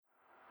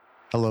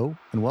Hello,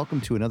 and welcome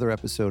to another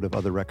episode of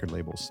Other Record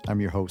Labels. I'm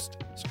your host,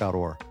 Scott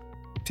Orr.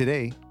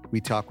 Today, we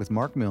talk with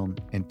Mark Milne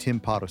and Tim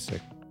Podosick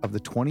of the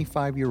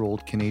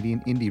 25-year-old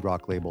Canadian indie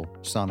rock label,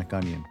 Sonic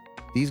Unyon.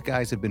 These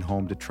guys have been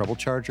home to Trouble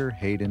Charger,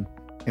 Hayden,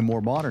 and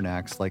more modern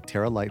acts like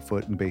Tara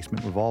Lightfoot and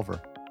Basement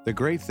Revolver. The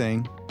great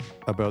thing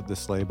about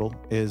this label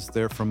is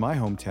they're from my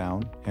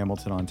hometown,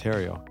 Hamilton,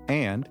 Ontario,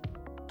 and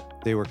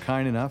they were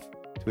kind enough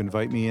to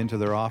invite me into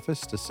their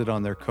office to sit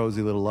on their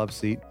cozy little love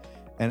seat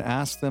and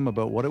ask them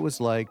about what it was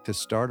like to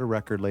start a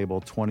record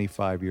label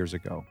 25 years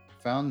ago.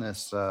 Found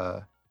this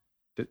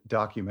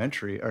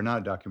documentary, or not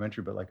a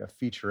documentary, but like a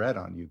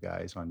featurette on you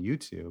guys on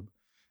YouTube.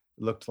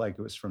 Looked like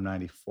it was from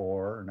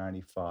 94 or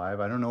 95.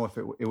 I don't know if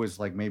it was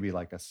like maybe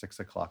like a 6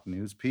 o'clock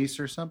news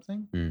piece or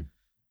something.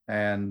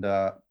 And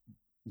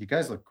you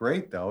guys look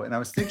great though. And I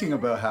was thinking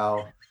about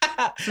how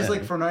this is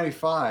like from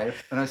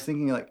 95. And I was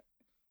thinking like,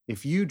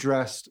 if you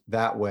dressed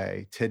that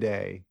way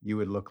today, you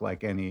would look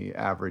like any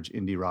average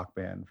indie rock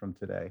band from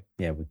today.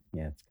 Yeah,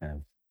 it's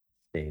kind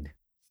of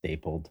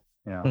stapled.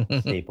 Yeah.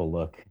 Staple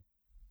look.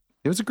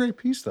 It was a great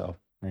piece though.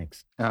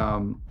 Thanks.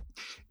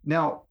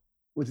 Now,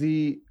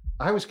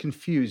 I was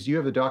confused. You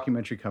have a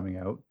documentary coming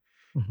out,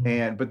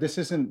 but this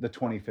isn't the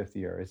 25th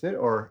year, is it?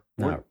 Or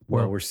no,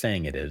 we're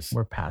saying it is.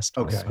 We're past.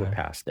 Okay. We're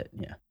past it.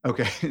 Yeah.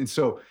 Okay. And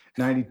so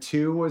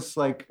 92 was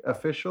like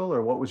official,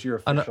 or what was your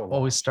official?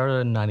 Well, we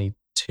started in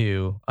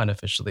 92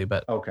 unofficially,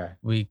 but okay,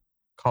 we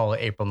call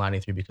it April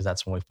 93 because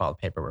that's when we filed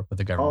paperwork with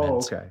the government. Oh,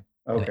 okay.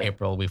 In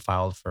April, we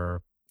filed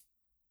for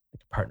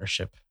like a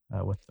partnership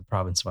with the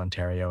province of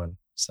Ontario and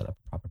set up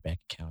a proper bank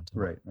account.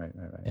 Right.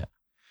 Yeah.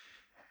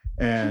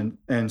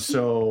 And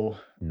so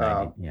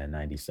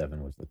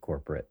 97 was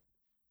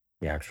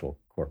the actual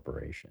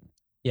corporation.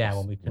 Yeah,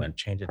 when we couldn't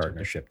change it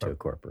partnership to a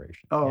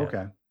corporation. Oh, Yeah.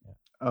 okay.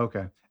 Yeah.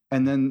 Okay.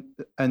 And then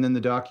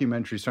the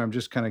documentary. So I'm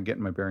just kind of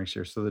getting my bearings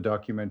here. So the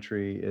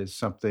documentary is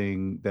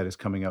something that is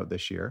coming out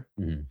this year.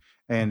 Mm-hmm.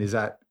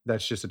 And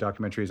that's just a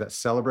documentary? Is that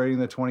celebrating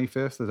the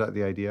 25th? Is that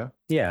the idea?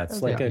 Yeah,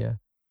 it's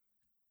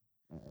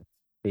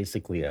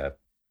basically a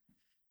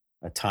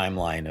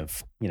timeline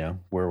of,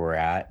 where we're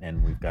at.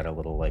 And we've got a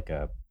little like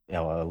a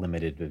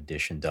limited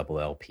edition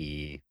double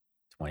LP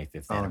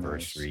 25th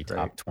anniversary, nice.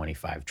 top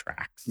 25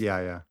 tracks.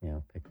 Yeah.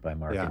 Picked by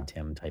Mark and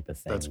Tim type of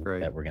thing. That's great.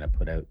 That we're going to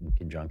put out in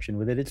conjunction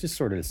with it. It's just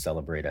sort of to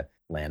celebrate a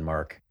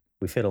landmark.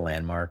 We've hit a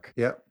landmark.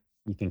 Yep.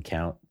 You can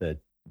count the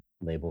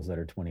labels that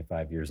are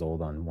 25 years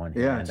old on one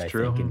hand. Yeah, it's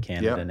true. Think in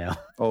Canada now.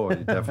 Oh,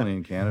 definitely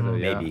in Canada.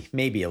 Yeah.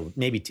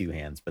 Maybe two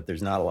hands, but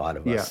there's not a lot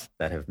of us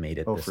that have made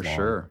it. Oh, this for long.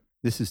 sure.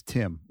 This is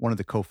Tim, one of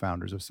the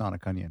co-founders of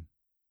Sonic Unyon.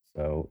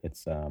 So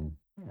it's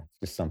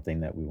just something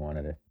that we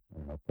wanted to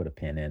put a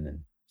pin in, and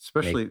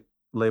especially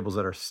labels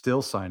that are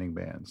still signing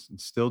bands and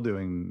still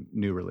doing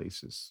new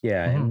releases.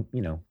 Yeah, and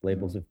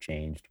labels have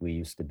changed. We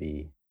used to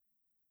be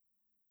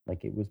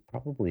like, it was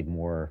probably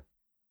more,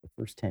 the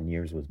first 10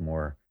 years was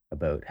more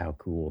about how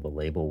cool the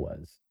label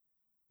was,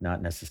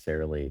 not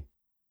necessarily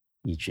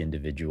each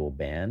individual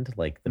band.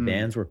 Like the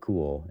bands were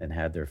cool and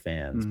had their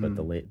fans, but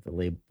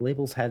the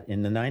labels had,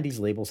 in the 90s,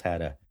 labels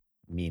had a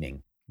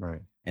meaning.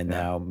 Right. And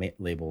now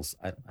labels,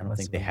 I don't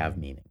think they have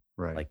meaning.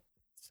 Right. Like,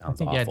 sounds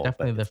think, awful,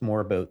 definitely but it's more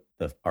about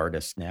the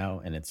artist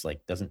now. And it's like,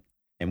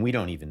 and we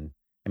don't even,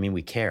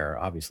 we care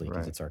obviously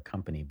because it's our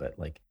company, but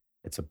like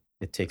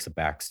it takes a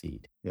back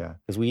seat. Yeah.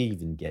 Because we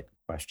even get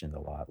questioned a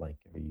lot. Like,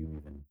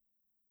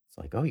 it's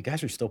like, oh, you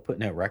guys are still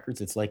putting out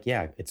records. It's like,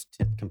 yeah, it's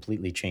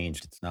completely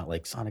changed. It's not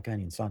like Sonic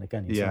Unyon, Sonic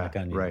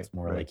Unyon. Right. It's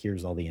more like,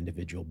 here's all the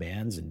individual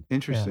bands and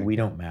interesting. We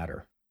don't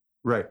matter.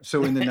 Right.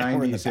 So in the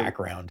 90s, in the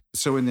background.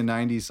 So in the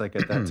 90s, like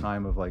at that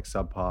time of like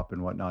Sub Pop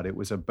and whatnot, it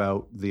was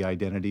about the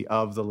identity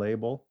of the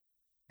label.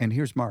 And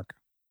here's Mark.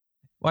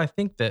 Well, I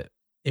think that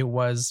it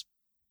was,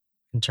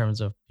 in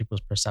terms of people's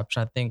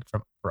perception, I think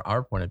for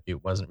our point of view,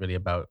 it wasn't really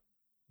about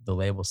the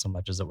label so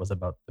much as it was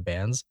about the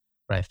bands.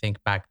 But I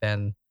think back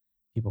then,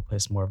 people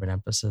placed more of an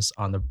emphasis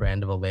on the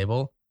brand of a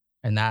label.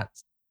 And that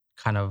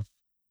kind of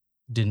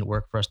didn't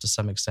work for us to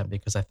some extent,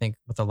 because I think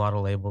with a lot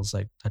of labels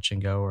like Touch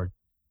and Go or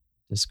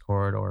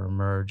Discord or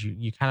Emerge,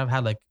 you kind of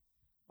had like,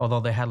 although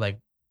they had like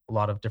a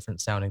lot of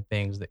different sounding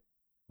things, that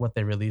what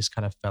they released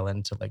kind of fell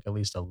into like at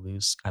least a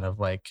loose kind of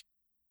like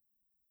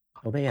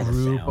they had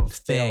group of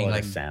thing.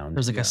 Like sound.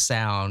 There's like a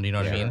sound, you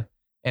know what I mean?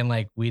 And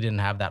like we didn't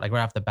have that. Like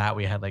right off the bat,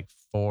 we had like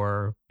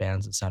 4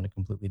 bands that sounded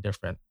completely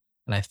different.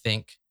 And I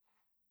think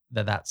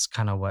that that's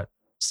kind of what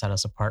set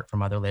us apart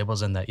from other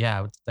labels, and that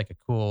it's like a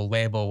cool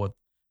label with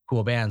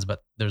cool bands,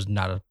 but there's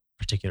not a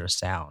particular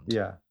sound.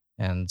 Yeah.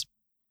 And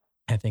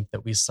I think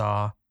that we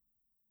saw,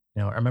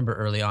 I remember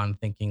early on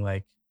thinking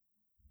like,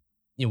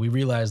 we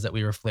realized that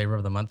we were flavor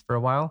of the month for a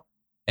while,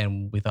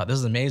 and we thought, this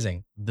is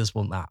amazing. This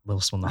will not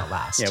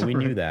last. Yeah, we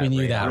knew that. We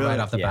knew that right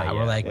off the bat.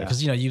 We're like, yeah.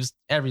 because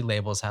every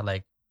label's had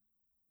like,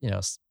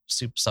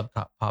 Super Sub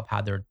Pop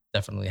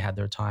definitely had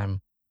their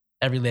time.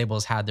 Every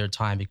label's had their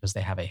time because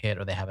they have a hit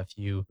or they have a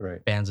few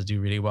bands that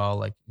do really well,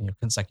 like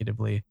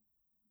consecutively.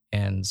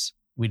 And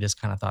we just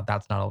kind of thought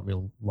that's not a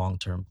real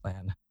long-term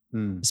plan,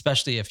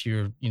 especially if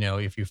you're,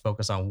 if you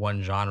focus on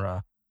one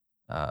genre,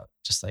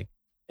 just like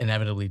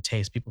inevitably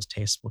people's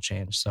tastes will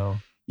change. So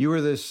you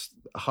were this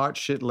hot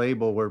shit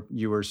label where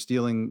you were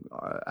stealing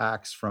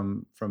acts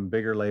from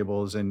bigger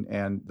labels,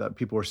 and the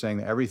people were saying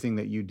that everything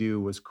that you do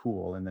was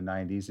cool in the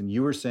 90s. And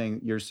you're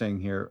saying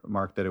here,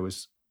 Mark, that it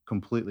was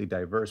completely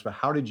diverse. But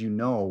how did you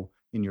know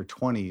in your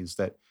 20s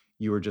that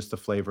you were just the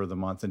flavor of the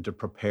month, and to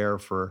prepare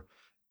for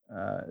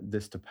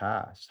this to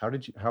pass?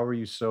 How were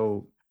you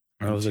so?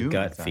 It was a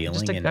gut feeling.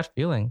 Just a gut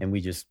feeling. And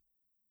we just,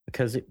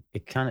 because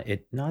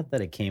it not that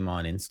it came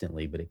on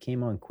instantly, but it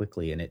came on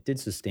quickly, and it did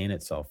sustain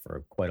itself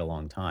for quite a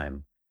long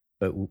time.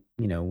 But,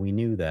 we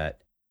knew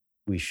that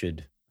we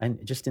should, and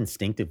just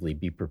instinctively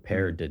be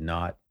prepared to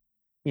not,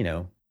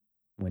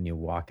 when you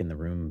walk in the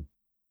room,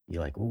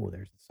 you're like, oh,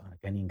 there's the Sonic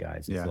Onion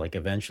guys. It's like,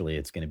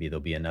 eventually there'll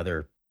be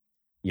another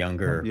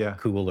younger,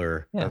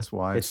 cooler. Yeah. That's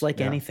why it's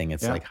like anything.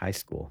 It's like high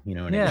school. You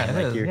know what I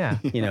mean?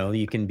 Like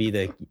you can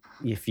be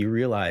if you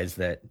realize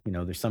that,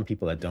 there's some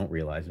people that don't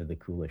realize they're the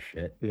coolest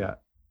shit. Yeah.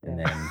 And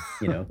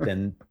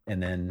then,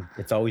 then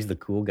it's always the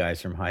cool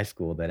guys from high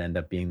school that end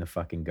up being the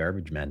fucking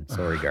garbage men.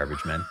 Sorry,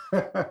 garbage men.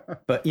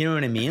 But you know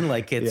what I mean?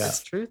 Like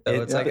it's truth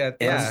though. It's like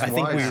I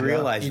think we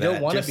realize you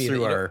don't want to just be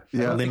through our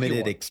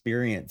limited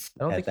experience.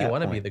 I don't think you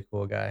want to be the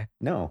cool guy.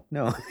 No.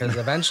 Because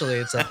eventually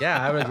it's like,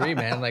 I would agree,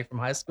 man. Like from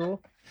high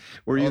school.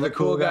 Were you the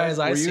cool guys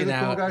I see now? Were you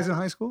the cool guys in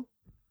high school?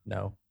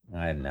 No.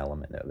 I had an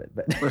element of it,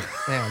 but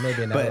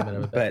maybe an element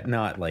of it, but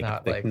not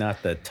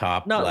the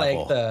top not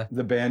level. Like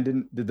the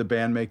band did the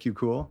band make you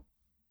cool?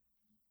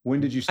 When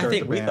did you start? I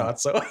think the band? we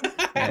thought so.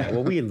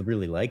 Well, we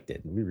really liked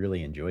it, and we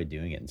really enjoyed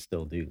doing it, and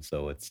still do.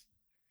 So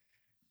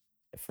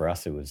for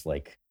us, it was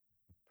like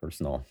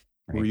personal.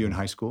 Right? Were you in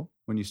high school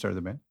when you started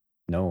the band?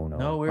 No.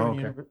 No, we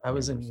were. I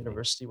was in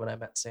university when I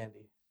met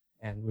Sandy,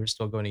 and we were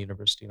still going to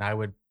university. And I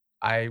went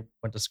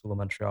to school in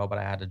Montreal, but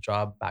I had a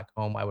job back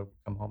home. I would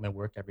come home and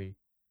work every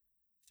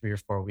 3 or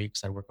 4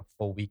 weeks. I'd work a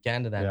full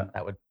weekend, and then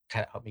that would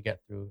kind of help me get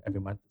through every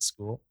month at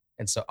school.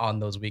 And so on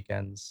those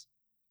weekends,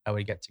 I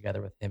would get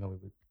together with him and we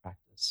would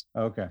practice.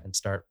 Okay. And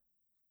start,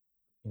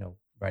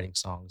 writing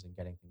songs and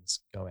getting things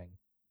going.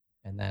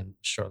 And then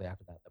shortly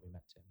after that we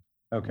met Tim.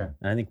 Okay.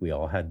 And I think we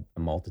all had a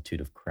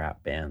multitude of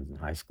crap bands in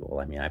high school.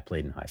 I mean, I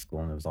played in high school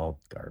and it was all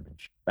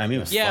garbage. I mean,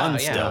 it was fun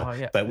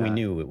still, but we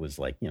knew it was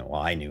like,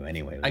 I knew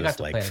anyway. It was just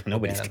like,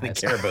 nobody's going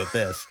to care about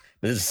this.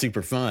 This is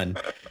super fun.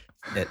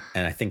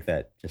 And I think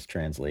that just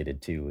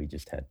translated to, we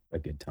just had a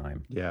good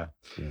time. Yeah.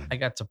 I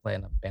got to play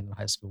in a band in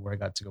high school where I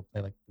got to go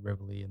play like the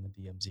Rivoli and the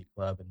DMZ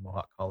Club and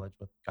Mohawk College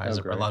with guys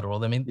that were a lot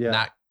older. I mean,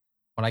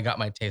 when I got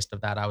my taste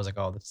of that, I was like,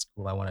 oh, this is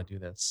cool. I want to do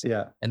this.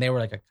 Yeah. And they were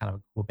like a kind of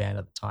a cool band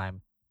at the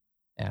time.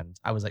 And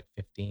I was like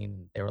 15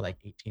 and they were like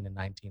 18 and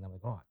 19. I'm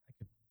like, oh, I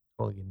could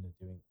totally get into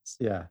doing this.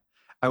 Yeah.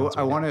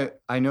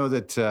 I know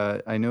that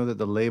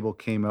the label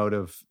came out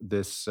of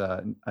this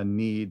a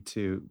need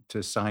to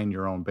sign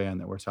your own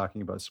band that we're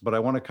talking about. But I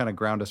want to kind of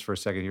ground us for a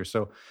second here.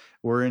 So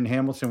we're in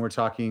Hamilton. We're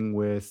talking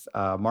with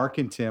Mark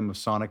and Tim of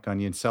Sonic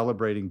Onion,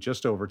 celebrating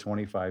just over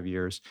 25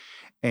 years.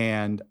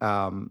 And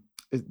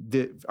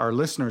our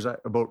listeners,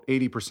 about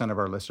 80% of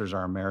our listeners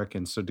are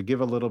Americans. So to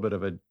give a little bit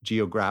of a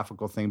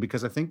geographical thing,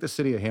 because I think the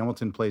city of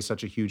Hamilton plays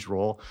such a huge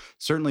role,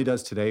 certainly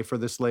does today for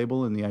this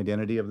label and the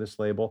identity of this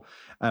label.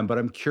 But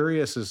I'm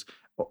curious as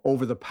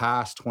over the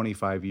past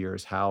 25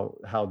 years,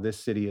 how this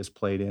city has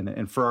played in.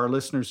 And for our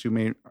listeners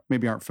who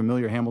maybe aren't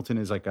familiar, Hamilton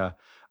is like a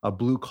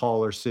blue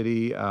collar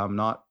city,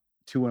 not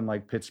too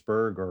unlike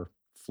Pittsburgh or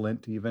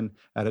Flint even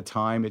at a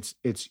time.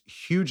 It's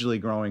hugely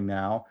growing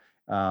now.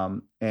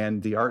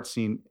 And the art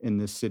scene in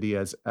this city,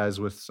 as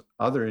with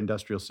other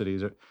industrial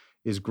cities,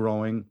 is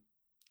growing.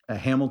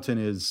 Hamilton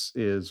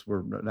is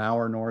we're an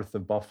hour north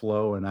of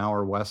Buffalo, an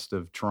hour west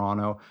of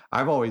Toronto.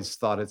 I've always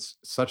thought it's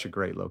such a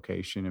great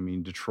location. I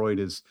mean, Detroit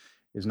is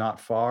not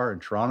far,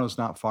 and Toronto's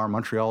not far.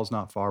 Montreal's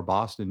not far.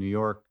 Boston, New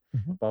York,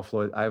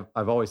 Buffalo.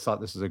 I've always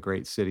thought this is a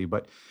great city.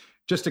 But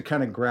just to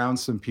kind of ground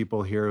some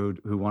people here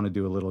who want to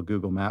do a little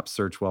Google Maps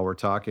search while we're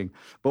talking.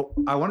 But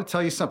I want to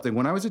tell you something.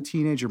 When I was a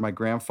teenager, my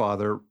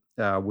grandfather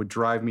would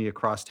drive me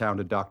across town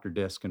to Dr.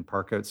 Disc and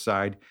park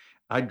outside.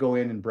 I'd go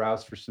in and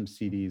browse for some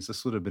CDs.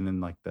 This would have been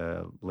in like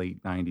the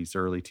late 90s,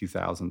 early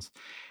 2000s.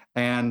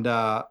 And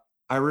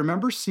I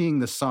remember seeing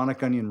the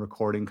Sonic Onion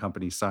Recording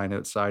Company sign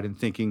outside and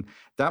thinking,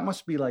 that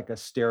must be like a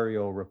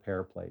stereo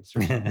repair place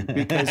or something.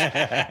 Because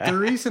the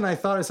reason I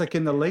thought is like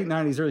in the late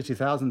 90s, early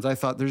 2000s, I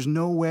thought there's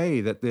no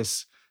way that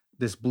this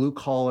blue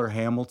collar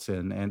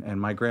Hamilton,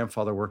 and my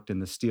grandfather worked in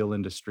the steel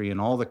industry,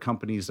 and all the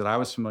companies that I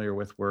was familiar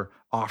with were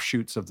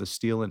offshoots of the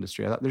steel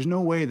industry. I thought there's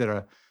no way that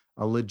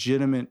a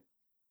legitimate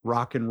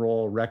rock and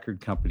roll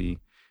record company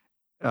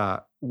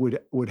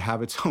would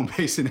have its home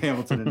base in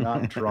Hamilton and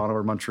not in Toronto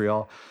or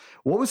Montreal.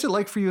 What was it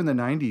like for you in the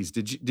 90s?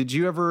 Did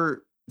you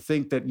ever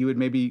think that you would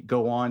maybe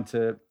go on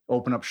to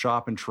open up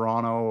shop in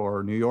Toronto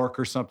or New York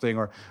or something?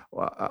 Or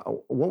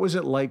what was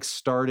it like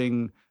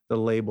starting the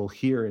label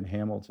here in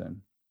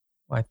Hamilton?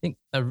 Well, I think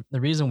the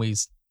reason we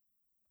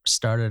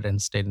started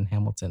and stayed in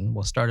Hamilton,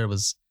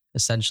 was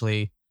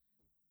essentially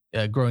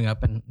growing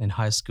up in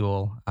high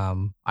school.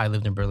 I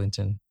lived in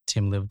Burlington,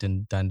 Tim lived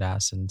in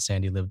Dundas, and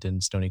Sandy lived in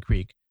Stony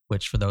Creek,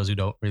 which for those who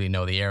don't really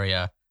know the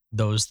area,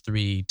 those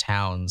 3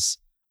 towns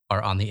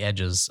are on the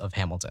edges of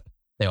Hamilton.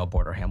 They all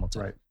border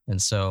Hamilton. Right.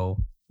 And so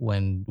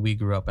when we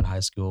grew up in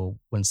high school,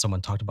 when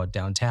someone talked about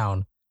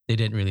downtown, they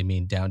didn't really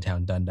mean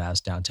downtown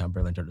Dundas, downtown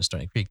Burlington, or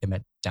Stony Creek. They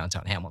meant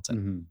downtown Hamilton.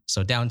 Mm-hmm.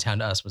 So downtown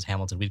to us was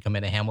Hamilton. We'd come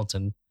into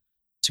Hamilton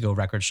to go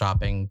record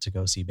shopping, to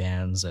go see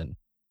bands and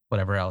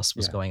whatever else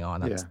was going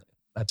on. That's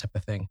that type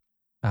of thing.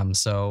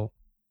 So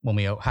when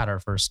we had our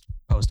first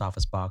post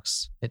office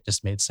box, it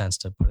just made sense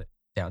to put it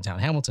downtown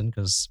Hamilton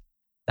because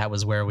that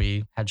was where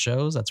we had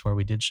shows. That's where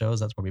we did shows.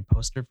 That's where we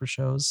posted for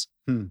shows.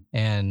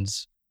 And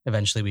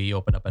eventually we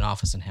opened up an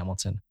office in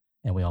Hamilton,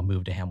 and we all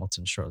moved to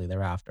Hamilton shortly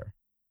thereafter.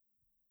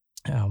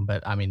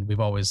 But I mean, we've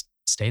always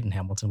stayed in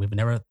Hamilton. We've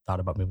never thought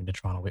about moving to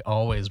Toronto. We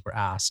always were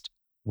asked,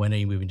 when are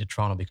you moving to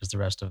Toronto? Because the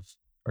rest of,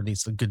 or at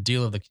least a good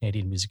deal of the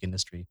Canadian music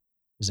industry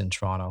is in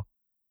Toronto.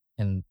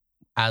 And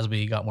as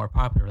we got more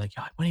popular, we're like,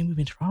 when are you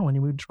moving to Toronto? When are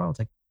you moving to Toronto? It's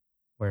like,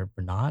 we're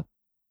not.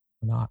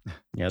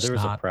 Yeah, there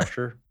was a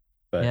pressure,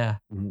 but yeah,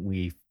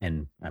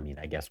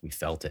 I guess we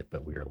felt it,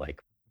 but we were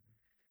like,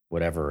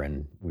 whatever.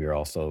 And we were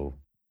also,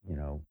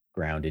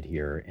 grounded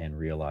here and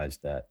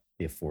realized that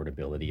the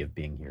affordability of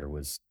being here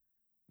was,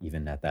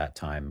 even at that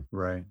time,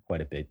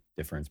 quite a big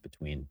difference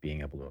between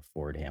being able to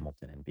afford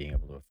Hamilton and being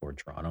able to afford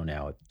Toronto.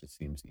 Now it just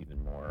seems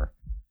even more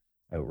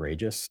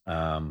outrageous.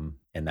 And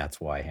that's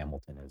why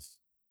Hamilton is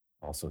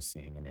also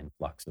seeing an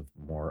influx of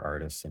more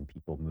artists and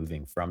people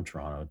moving from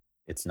Toronto.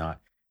 It's not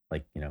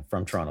like,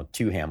 from Toronto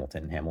to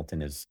Hamilton.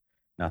 Hamilton is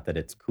not that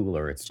it's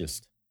cooler, it's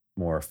just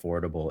more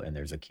affordable. And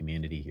there's a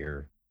community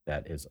here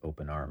that is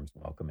open arms,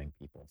 welcoming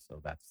people.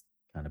 So that's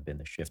kind of been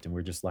the shift. And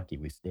we're just lucky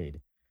we stayed.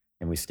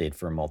 And we stayed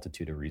for a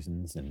multitude of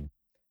reasons. And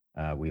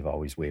we've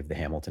always waved the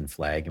Hamilton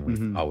flag, and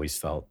we've always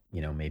felt,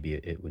 maybe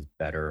it was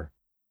better.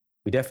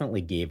 We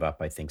definitely gave up,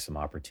 I think, some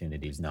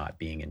opportunities not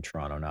being in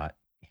Toronto, not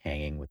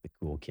hanging with the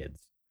cool kids.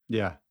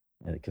 Yeah.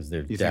 Because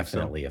there's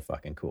definitely a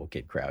fucking cool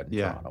kid crowd in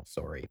Toronto.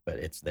 Sorry, but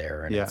it's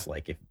there. And it's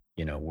like, if,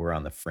 we're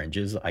on the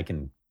fringes, I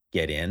can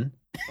get in.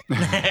 But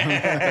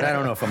I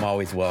don't know if I'm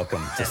always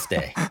welcome to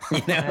stay.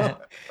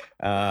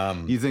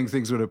 You think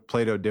things would have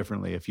played out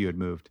differently if you had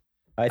moved?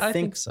 I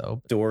think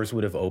so. Doors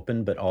would have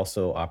opened, but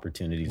also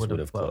opportunities would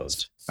have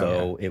closed.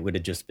 So it would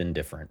have just been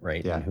different,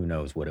 right? Yeah. And who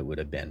knows what it would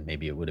have been.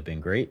 Maybe it would have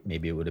been great.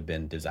 Maybe it would have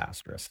been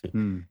disastrous.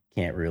 You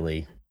can't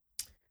really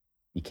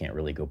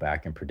go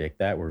back and predict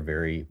that.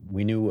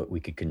 We knew what we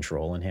could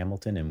control in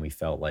Hamilton, and we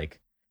felt like,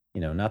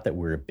 not that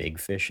we're a big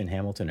fish in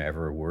Hamilton,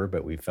 ever were,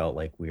 but we felt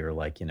like we were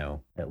like,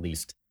 at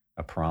least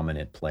a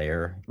prominent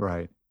player,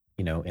 right?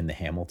 In the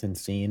Hamilton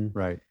scene.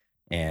 Right.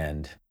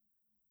 And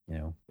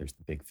there's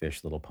the big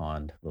fish, little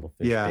pond, little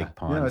fish, big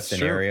pond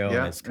scenario. True.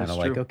 Yeah, and it's kind of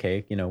like,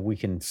 okay, we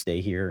can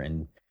stay here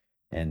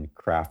and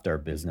craft our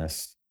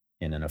business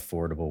in an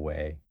affordable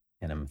way,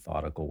 in a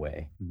methodical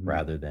way,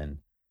 rather than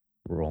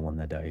rolling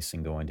the dice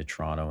and going to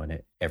Toronto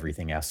and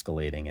everything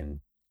escalating, and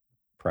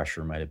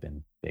pressure might have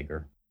been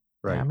bigger.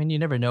 Right. Yeah, I mean, you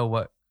never know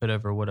what could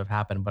have or would have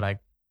happened, but I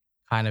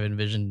kind of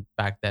envisioned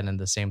back then, and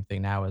the same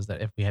thing now, is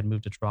that if we had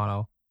moved to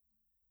Toronto,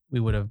 we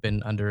would have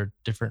been under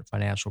different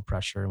financial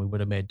pressure, and we would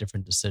have made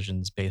different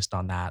decisions based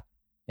on that.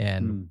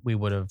 And we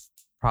would have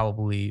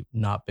probably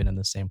not been in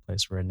the same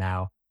place we're in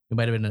now. We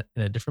might have been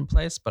in a different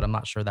place, but I'm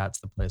not sure that's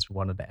the place we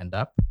wanted to end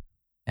up.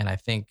 And I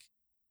think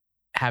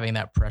having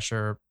that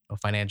pressure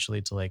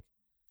financially to like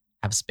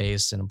have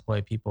space and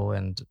employ people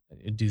and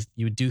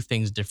you would do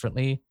things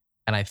differently.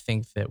 And I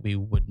think that we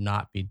would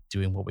not be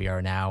doing what we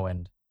are now.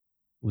 And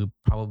we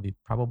probably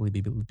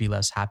be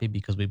less happy,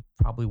 because we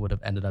probably would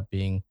have ended up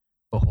being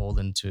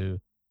beholden to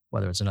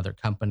whether it's another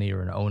company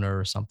or an owner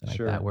or something like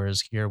that.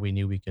 Whereas here we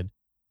knew we could,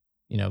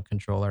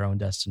 control our own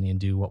destiny and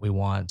do what we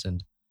want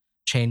and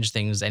change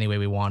things any way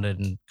we wanted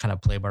and kind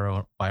of play by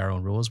our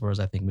own rules. Whereas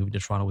I think moving to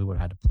Toronto, we would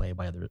have had to play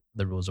by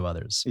the rules of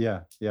others.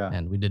 Yeah. Yeah.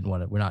 And we didn't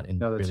want to, we're not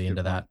really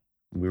into that.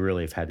 We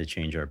really have had to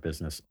change our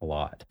business a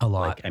lot.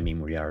 Like,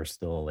 we are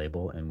still a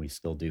label, and we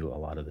still do a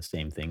lot of the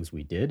same things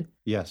we did.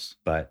 Yes.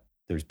 But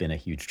there's been a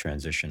huge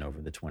transition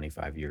over the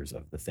 25 years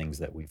of the things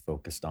that we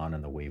focused on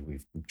and the way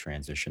we've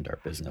transitioned our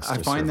business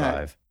to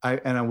survive.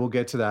 And I will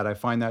get to that. I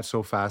find that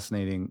so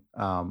fascinating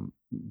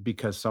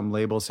because some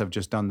labels have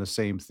just done the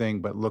same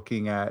thing, but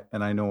looking at,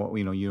 and I know,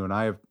 you and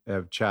I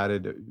have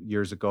chatted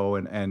years ago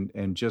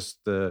and just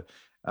the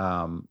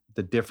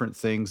different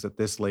things that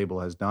this label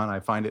has done. I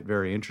find it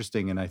very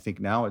interesting. And I think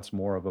now it's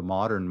more of a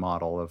modern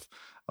model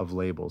of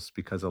labels,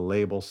 because a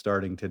label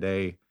starting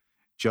today,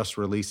 just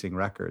releasing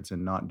records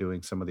and not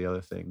doing some of the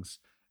other things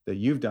that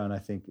you've done, I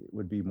think it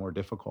would be more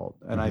difficult.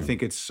 And I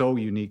think it's so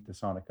unique to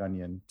Sonic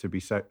Unyon to be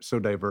so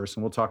diverse.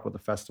 And we'll talk about the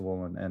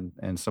festival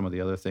and some of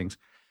the other things.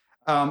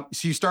 So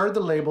you started the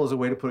label as a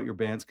way to put your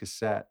band's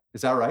cassette.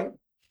 Is that right?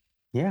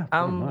 Yeah,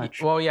 pretty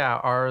much. Well, yeah,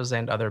 ours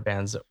and other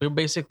bands. We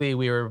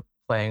were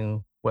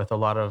playing with a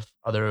lot of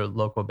other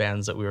local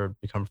bands that we were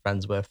become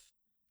friends with.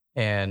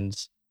 And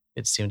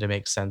it seemed to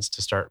make sense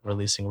to start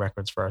releasing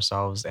records for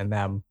ourselves and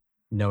them,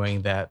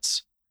 knowing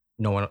that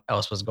no one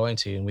else was going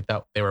to, and we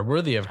thought they were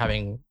worthy of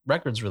having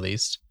records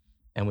released.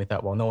 And we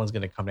thought, well, no one's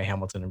going to come to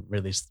Hamilton and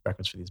release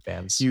records for these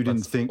bands. You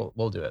didn't think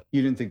we'll do it?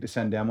 You didn't think to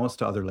send demos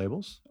to other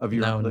labels of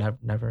your? No,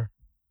 never.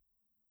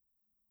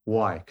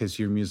 Why? Because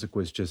your music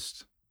was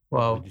just.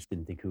 Well, we just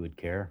didn't think who would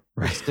care.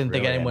 We just didn't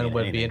think anyone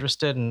would be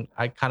interested, and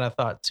I kind of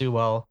thought too.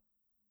 Well,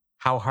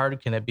 how hard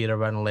can it be to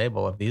run a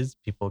label if these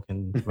people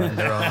can run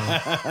their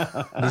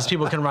own? These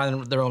people can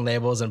run their own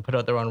labels and put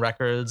out their own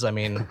records. I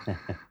mean,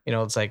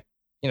 it's like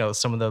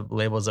some of the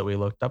labels that we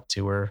looked up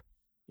to were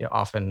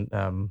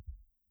often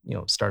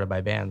started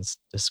by bands,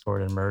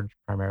 Discord and Merge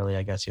primarily.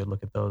 I guess you'd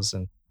look at those,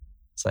 and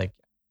it's like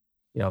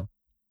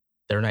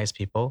they're nice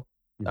people.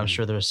 Mm-hmm. I'm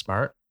sure they're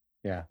smart.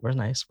 Yeah, we're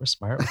nice. We're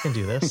smart. We can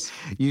do this.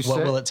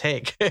 What will it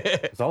take?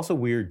 It's also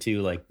weird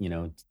too, like,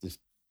 just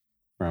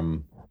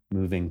from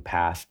moving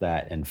past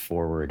that and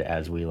forward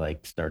as we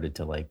started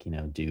to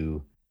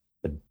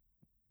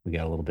we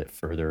got a little bit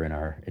further in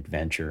our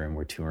adventure and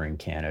we're touring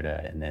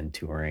Canada and then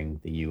touring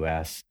the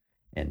US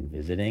and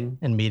visiting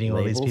and meeting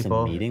all these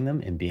people and meeting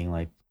them and being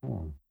like,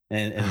 oh.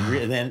 And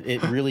then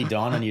it really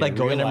dawned on you. Like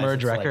going to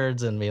Merge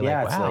Records and be like,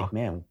 wow, it's like,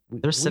 man,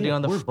 they're sitting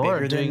on the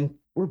floor doing.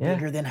 We're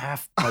bigger than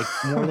half,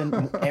 more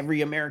than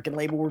every American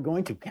label we're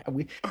going to.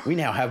 We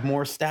now have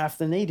more staff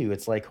than they do.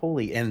 It's like,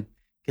 holy, and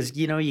because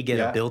you get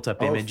a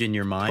built-up image in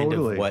your mind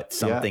of what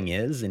something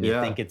is, and you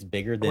think it's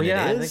bigger than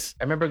it is.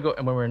 I remember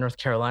when we were in North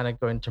Carolina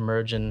going to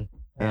Merge, and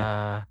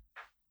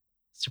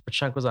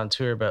Superchunk was on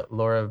tour, but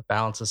Laura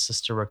Balance's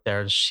sister worked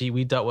there, and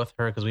we dealt with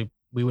her because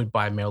we would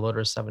buy mail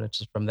orders 7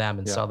 inches from them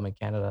and sell them in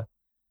Canada.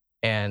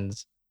 And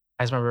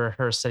I just remember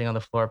her sitting on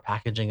the floor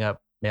packaging up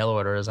mail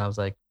orders, and I was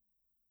like,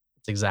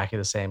 it's exactly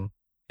the same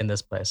in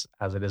this place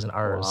as it is in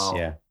ours. Wow.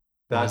 Yeah.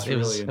 It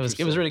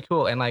was really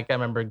cool. And I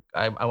remember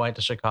I went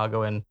to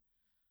Chicago and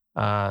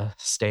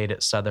stayed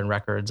at Southern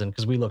Records, and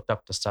because we looked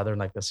up to Southern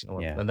like this,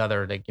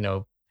 another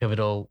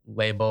pivotal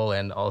label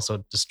and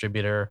also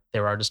distributor.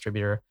 They were our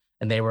distributor,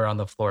 and they were on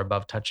the floor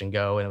above Touch and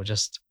Go, and it was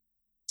it's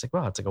like,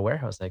 wow, it's like a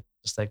warehouse,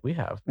 just like we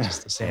have,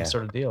 just the same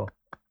sort of deal.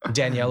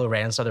 Danielle, who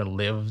ran Southern,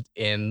 lived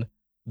in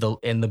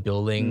the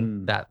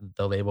building that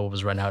the label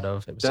was run out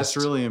of. That's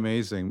really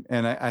amazing.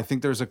 And I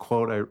think there's a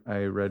quote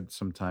I read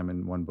sometime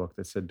in one book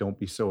that said, "Don't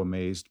be so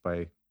amazed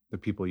by the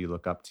people you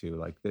look up to."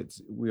 Like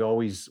we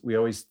always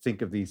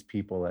think of these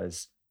people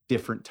as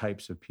different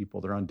types of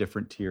people. They're on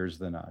different tiers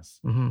than us.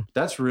 Mm-hmm.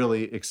 That's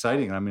really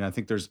exciting. I mean,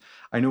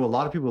 I know a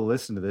lot of people who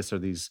listen to this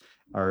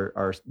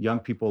are young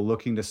people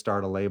looking to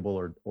start a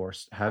label or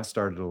have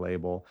started a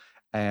label.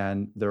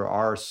 And there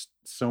are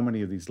so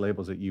many of these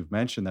labels that you've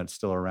mentioned that's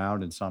still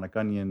around in Sonic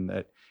Unyon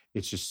that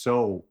it's just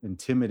so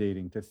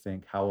intimidating to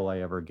think, how will I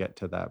ever get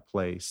to that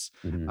place?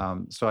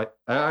 Mm-hmm. So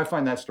I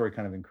find that story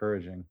kind of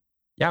encouraging.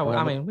 Yeah, well,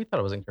 I mean, we thought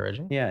it was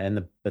encouraging. Yeah,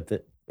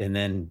 and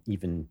then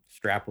even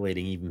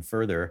extrapolating even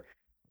further,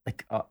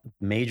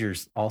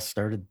 majors all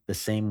started the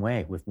same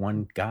way with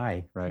one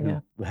guy, right?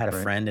 Who had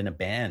a friend in a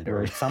band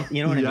or something.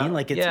 You know what I mean?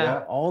 Like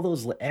all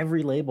those,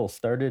 every label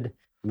started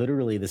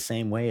literally the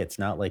same way. It's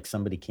not like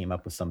somebody came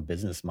up with some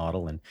business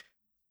model and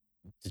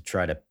to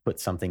try to put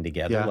something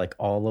together. Yeah. Like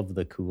all of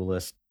the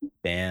coolest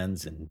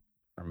bands and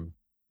from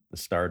the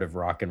start of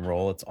rock and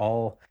roll, it's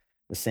all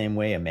the same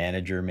way. A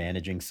manager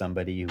managing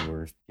somebody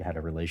who had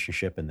a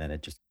relationship, and then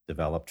it just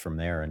developed from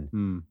there,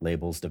 and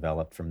labels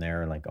developed from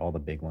there. And like all the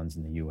big ones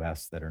in the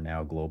US that are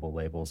now global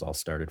labels all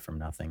started from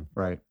nothing.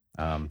 Right.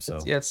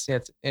 So it's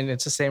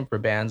the same for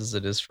bands as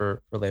it is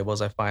for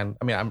labels. I find,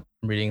 I mean, I'm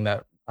reading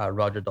that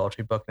Roger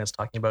Daltrey book, and it's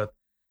talking about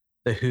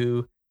the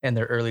Who and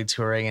their early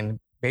touring, and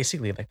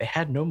basically like they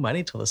had no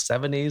money till the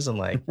 70s, and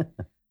like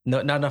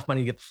not enough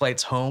money to get the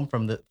flights home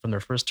from their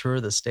first tour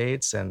of the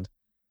States. And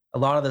a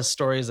lot of the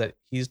stories that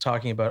he's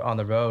talking about on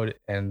the road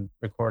and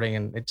recording,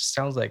 and it just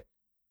sounds like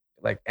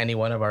any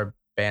one of our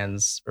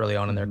bands early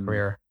on in their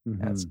career.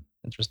 Mm-hmm. That's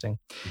interesting.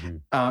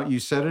 You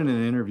said in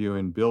an interview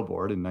in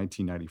Billboard in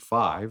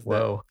 1995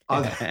 Whoa.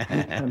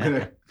 I'm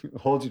going to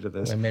hold you to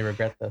this. I may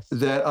regret this.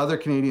 That other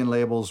Canadian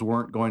labels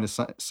weren't going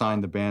to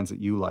sign the bands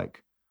that you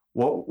like.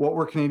 What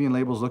were Canadian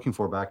labels looking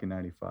for back in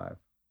 95?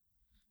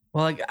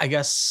 Well, I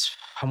guess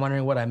I'm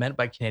wondering what I meant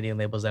by Canadian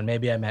labels, and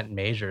maybe I meant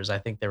majors. I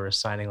think they were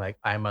signing like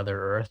I Mother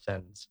Earth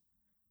and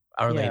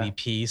Our Lady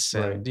Peace,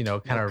 and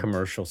kind of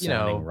commercial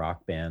sounding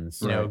rock bands,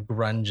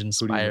 grunge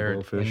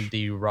inspired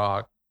indie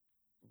rock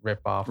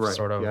rip-off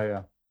sort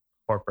of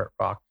corporate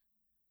rock.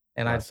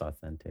 And that's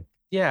authentic.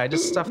 Yeah,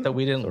 just stuff that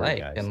we didn't like,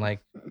 guys. and like.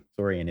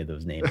 Sorry, any of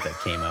those names that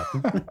came up.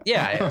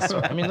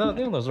 So, I mean,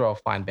 those are all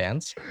fine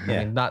bands.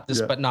 Yeah. I mean,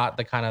 but not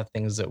the kind of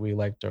things that we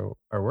liked or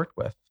worked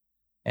with.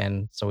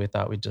 And so we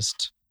thought we'd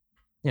just,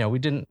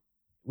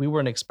 we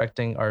weren't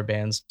expecting our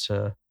bands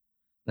to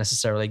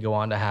necessarily go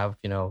on to have,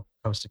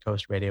 coast to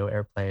coast radio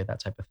airplay, that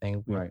type of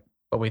thing.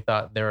 But we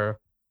thought they were,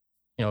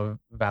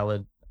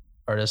 valid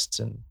artists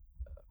and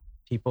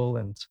people,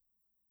 and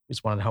we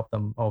just wanted to help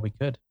them all we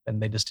could.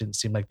 And they just didn't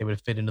seem like they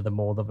would fit into the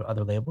mold of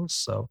other labels.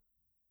 So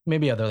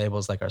maybe other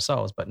labels like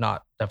ourselves, but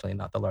definitely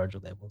not the larger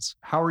labels.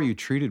 How are you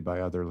treated by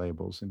other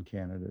labels in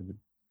Canada?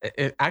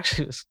 It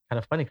actually was kind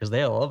of funny because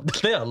they all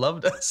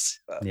loved us.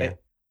 Yeah.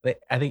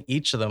 I think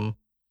each of them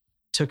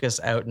took us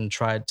out and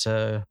tried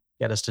to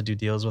get us to do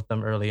deals with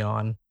them early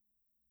on.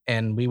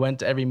 And we went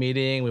to every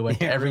meeting, we went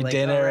to every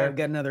dinner. All right, I've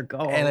got another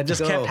call. And it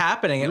just kept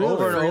happening and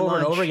over and over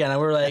and over again. And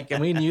we're like, and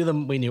we knew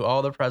them. We knew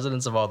all the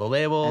presidents of all the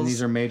labels. And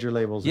these are major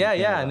labels. Yeah,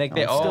 yeah. And like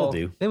they all still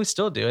do. We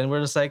still do. And we're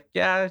just like,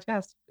 yes.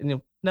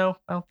 And no,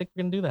 I don't think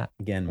we're gonna do that.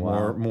 Again,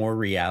 more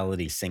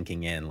reality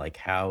sinking in. Like,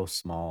 how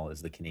small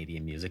is the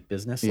Canadian music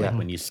business? Yeah. Like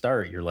when you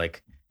start, you're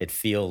like, it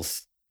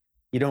feels,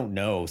 you don't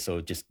know, so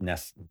it just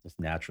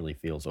naturally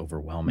feels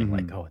overwhelming. Mhm.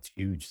 Like, oh, it's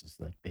huge. This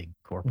like big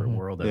corporate Mhm.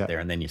 world out Yeah. there,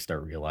 and then you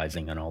start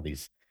realizing on all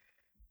these.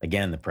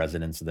 Again, the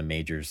presidents of the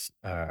majors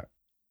have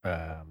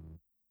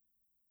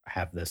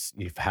this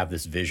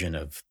vision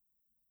of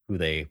who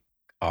they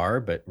are,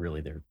 but really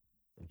they're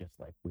just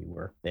like we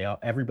were.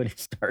 Everybody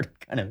started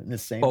kind of in the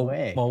same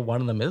way. Well,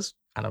 one of them is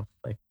kind of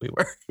like we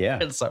were. Yeah,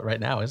 It's right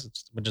now, which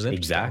is interesting.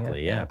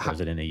 exactly. Yeah.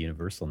 President of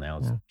Universal now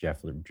is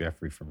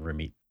Jeffrey from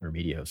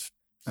Remedios.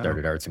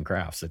 Started arts and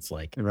crafts. It's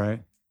like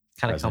right.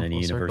 Kind of president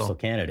of Universal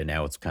Canada.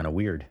 Now it's kind of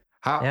weird.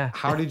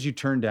 How did you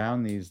turn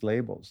down these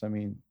labels? I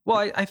mean,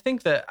 well, I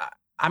think that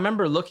I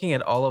remember looking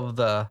at all of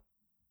the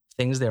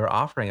things they were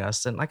offering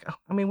us, and like,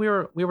 I mean, we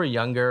were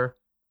younger,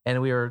 and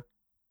we were,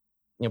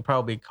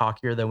 probably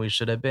cockier than we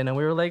should have been, and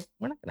we were like,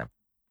 we're not gonna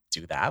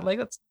do that. Like,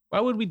 why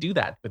would we do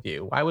that with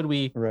you? Why would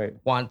we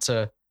want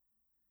to?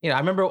 I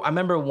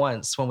remember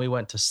once when we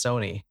went to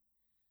Sony,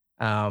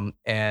 and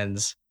I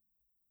can't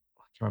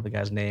remember the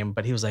guy's name,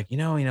 but he was like,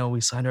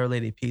 we signed Our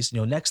Lady piece.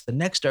 The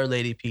next Our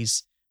Lady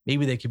piece,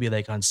 maybe they could be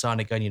like on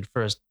Sonic Onion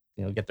first.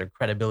 Get their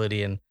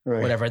credibility and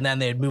whatever, and then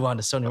they'd move on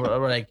to Sony.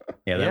 We're like,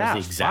 that was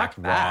the exact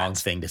wrong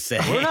thing to say.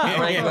 We're not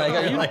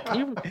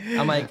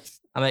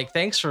I'm like,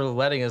 thanks for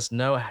letting us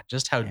know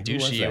just how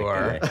douchey you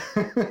are.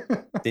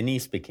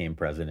 Denise became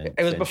president.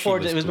 It was before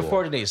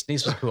Denise.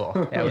 Denise was cool.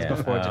 Yeah, it was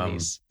before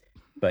Denise.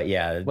 But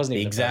yeah, it wasn't the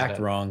even exact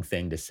wrong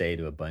thing to say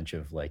to a bunch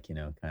of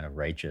kind of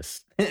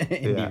righteous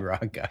indie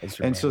rock guys.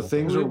 And so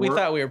things we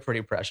thought we were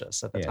pretty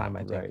precious at the time, I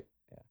think. Right.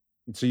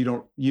 So you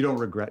don't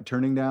regret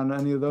turning down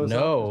any of those?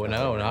 No,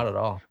 not at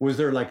all. Was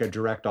there like a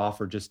direct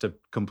offer just to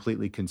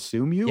completely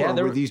consume you? Yeah,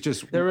 or were these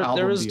just there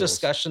was deals?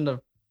 discussion of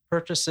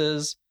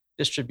purchases,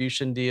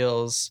 distribution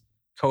deals,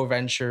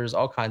 co-ventures,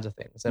 all kinds of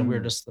things. And we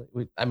were just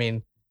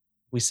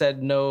we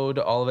said no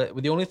to all of it.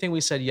 The only thing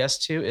we said yes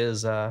to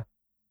is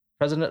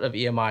president of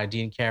EMI,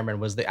 Dean Cameron,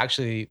 was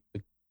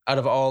out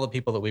of all the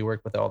people that we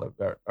worked with,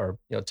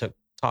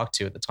 talked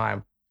to at the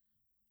time,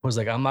 was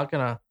like, I'm not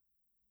gonna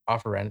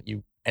offer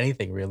you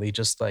anything really,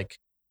 just like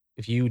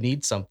if you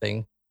need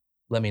something,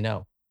 let me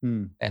know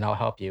and I'll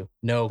help you.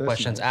 No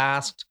questions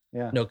asked,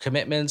 no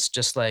commitments,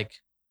 just like.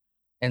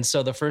 And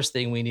so the first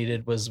thing we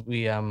needed was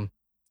we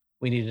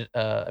needed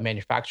a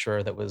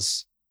manufacturer that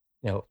was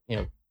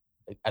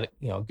at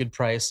a good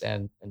price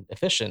and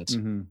efficient.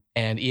 Mm-hmm.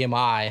 And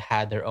EMI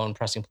had their own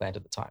pressing plant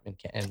at the time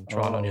in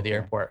Toronto near the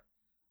airport.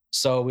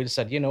 So we just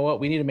said, you know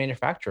what, we need a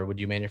manufacturer. Would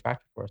you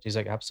manufacture for us? He's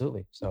like,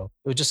 absolutely. So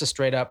it was just a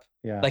straight up,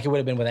 like it would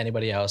have been with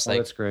anybody else. Like,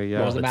 that's great.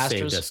 Yeah. It was the Masters.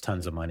 Saved us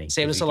tons of money.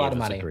 Saved us a lot of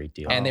money. A great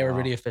deal. And they were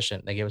really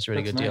efficient. They gave us a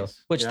really good deal,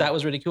 Nice. that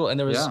was really cool. And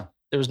there was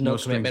no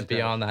strings commitment attached.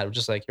 beyond that. It was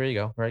just like, here you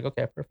go. We're like,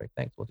 okay, perfect.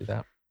 Thanks. We'll do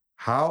that.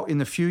 How in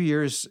the few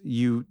years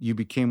you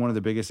became one of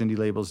the biggest indie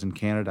labels in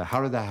Canada?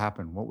 How did that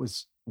happen?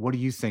 What do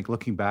you think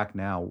looking back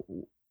now?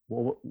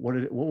 What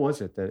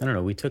was it that I don't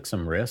know. We took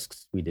some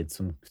risks. We did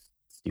some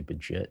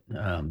stupid shit,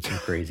 some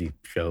crazy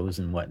shows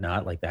and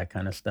whatnot, like that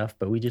kind of stuff.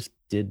 But we just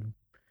did.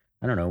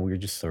 I don't know. We were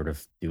just sort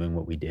of doing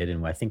what we did,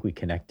 and I think we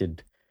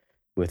connected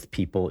with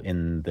people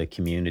in the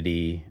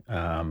community,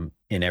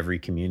 in every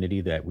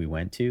community that we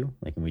went to.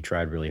 Like, and we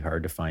tried really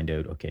hard to find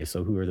out, okay,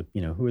 so who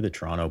are the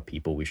Toronto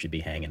people we should be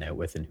hanging out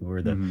with, and who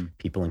are the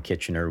people in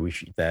Kitchener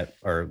that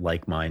are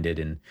like-minded,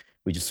 and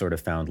we just sort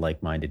of found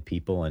like-minded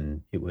people,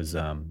 and it was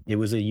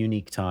a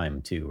unique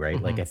time too, right?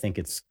 Mm-hmm. Like, I think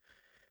it's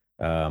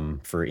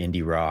for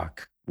indie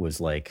rock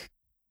was like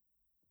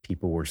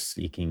people were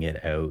seeking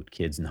it out.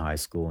 Kids in high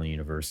school and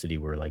university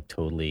were like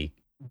totally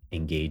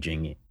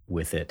engaging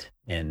with it,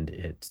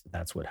 and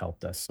that's what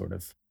helped us sort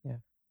of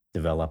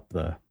develop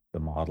the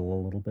model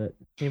a little bit.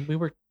 Yeah, we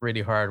worked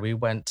really hard. We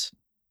went,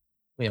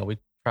 we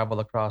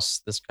traveled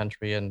across this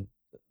country and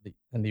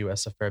the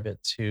US a fair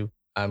bit too.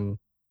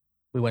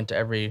 We went to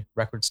every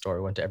record store,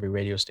 we went to every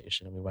radio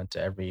station, and we went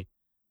to every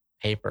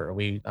paper.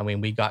 We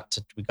got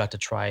to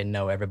try and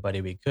know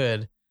everybody we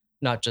could,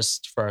 not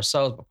just for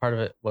ourselves, but part of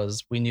it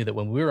was we knew that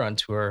when we were on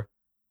tour,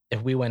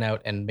 if we went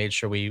out and made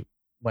sure we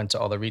went to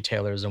all the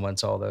retailers and went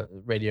to all the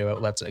radio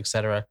outlets, et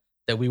cetera,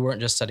 that we weren't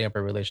just setting up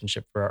a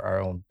relationship for our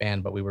own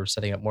band, but we were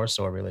setting up more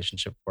so a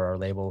relationship for our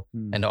label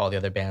and all the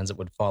other bands that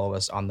would follow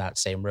us on that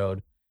same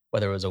road,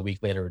 whether it was a week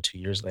later or 2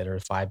 years later,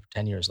 5 or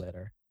 10 years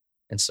later.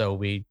 And so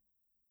we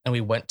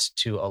went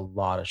to a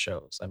lot of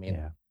shows. I mean,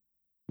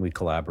 we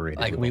collaborated.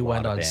 Like, with we a lot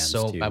went of on bands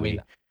so, too. I mean,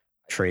 we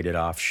traded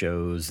off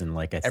shows and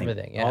like, I think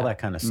everything, all that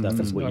kind of stuff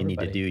is what you need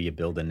to Everybody. do. You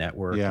build a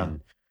network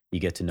and you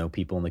get to know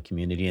people in the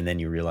community, and then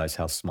you realize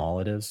how small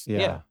it is.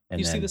 Yeah. And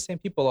you see the same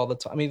people all the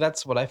time. I mean,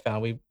 that's what I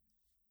found.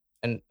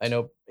 And I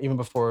know even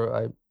before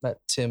I met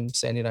Tim,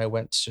 Sandy and I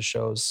went to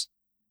shows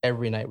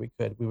every night we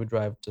could. We would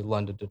drive to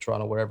London, to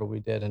Toronto, wherever we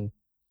did, and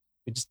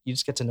you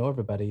just get to know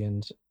everybody.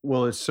 And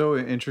Well, it's so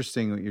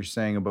interesting what you're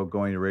saying about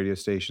going to radio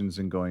stations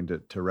and going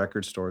to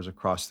record stores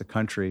across the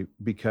country,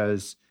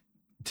 because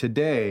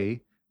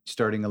today,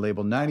 starting a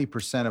label,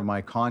 90% of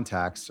my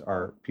contacts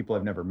are people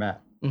I've never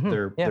met.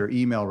 They're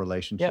email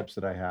relationships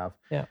that I have.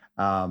 Yeah.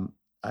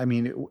 I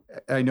mean,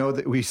 I know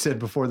that we said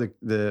before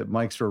the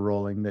mics were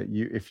rolling that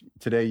if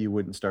today you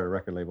wouldn't start a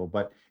record label,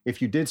 but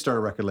if you did start a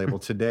record label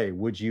today,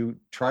 would you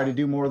try to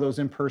do more of those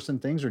in-person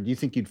things, or do you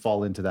think you'd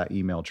fall into that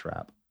email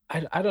trap?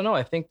 I don't know.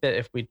 I think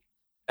that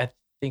I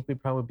think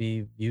we'd probably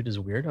be viewed as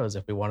weirdos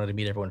if we wanted to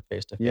meet everyone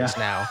face to face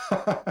now.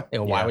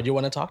 Why would you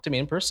want to talk to me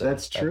in person?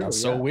 That's true. That's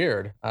so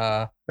weird.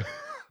 I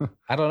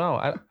don't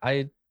know.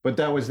 But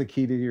that was the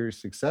key to your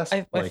success.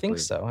 I think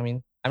so. I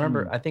mean, I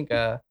remember, I think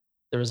there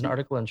was an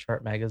article in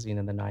Chart magazine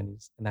in the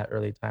 90s, in that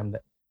early time,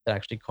 that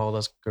actually called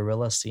us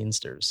guerrilla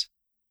scenesters,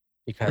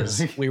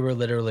 because we were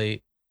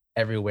literally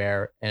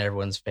everywhere in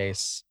everyone's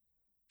face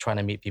trying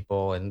to meet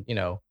people and,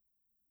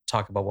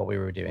 talk about what we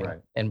were doing.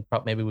 Right. And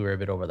maybe we were a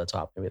bit over the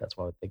top. Maybe that's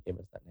why they gave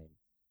us that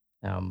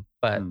name.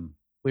 But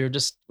we were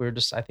just,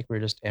 I think we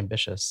were just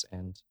ambitious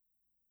and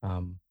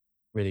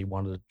really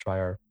wanted to try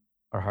our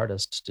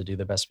hardest to do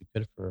the best we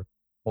could for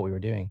what we were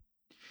doing.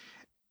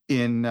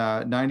 In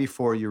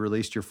 94, you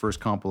released your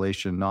first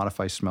compilation, Not If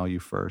I Smell You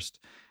First.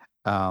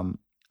 I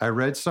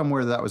read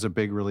somewhere that was a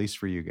big release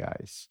for you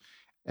guys,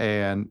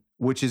 and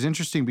which is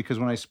interesting because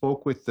when I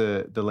spoke with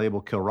the label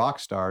Kill Rock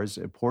Stars,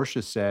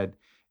 Portia said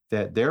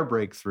that their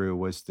breakthrough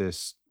was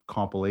this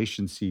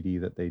compilation CD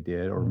that they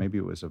did, or maybe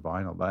it was a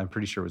vinyl, but I'm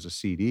pretty sure it was a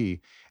CD,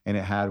 and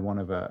it had one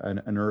of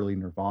an early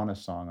Nirvana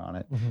song on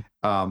it.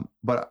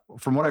 But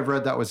from what I've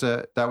read, that was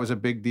a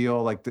big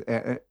deal. Like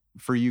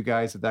for you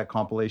guys, that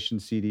compilation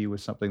CD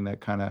was something that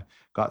kind of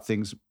got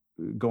things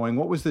going.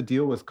 What was the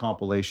deal with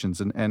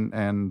compilations,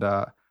 and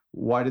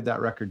why did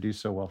that record do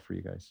so well for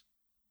you guys?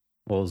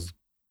 Well,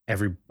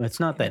 it's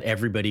not that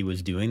everybody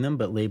was doing them,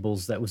 but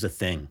labels, that was a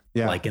thing.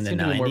 Yeah. Like in the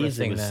 90s,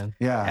 it was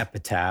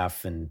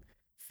Epitaph and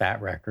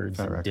Fat Records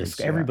and Disc.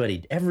 Yeah.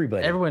 Everybody,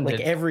 everyone, like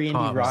every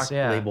indie rock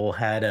label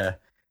had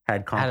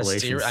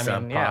compilations,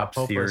 Pop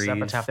series.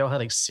 Epitaph, they all had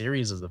like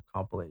series of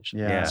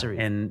compilations. Yeah.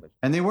 And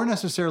they weren't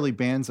necessarily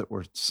bands that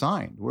were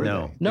signed, were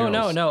they? No.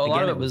 A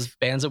lot of it was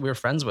bands that we were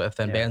friends with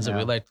and bands that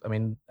we liked. I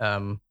mean,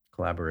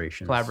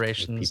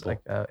 collaborations like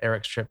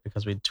Eric's Trip,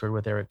 because we toured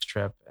with Eric's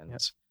Trip, and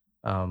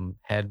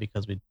Head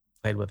because we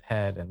played with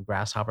Head, and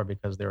Grasshopper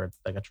because they were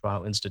like a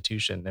Toronto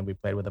institution and we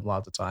played with them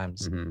lots of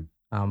times.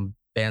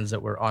 Bands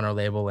that were on our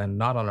label and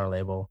not on our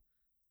label.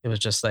 It was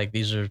just like,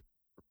 these are,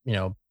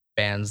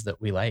 bands that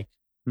we like.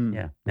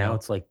 Yeah. Now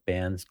it's like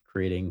bands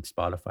creating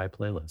Spotify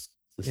playlists.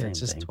 It's the same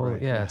thing. Totally,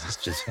 right? Yeah. It's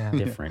just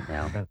different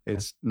now.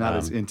 It's not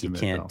as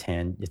intimate. You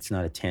can't it's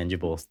not a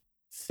tangible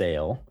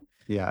sale.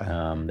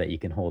 Yeah. That you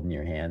can hold in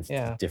your hands. It's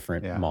a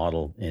different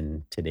model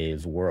in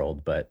today's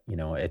world, but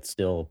it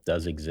still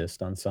does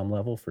exist on some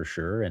level for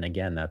sure. And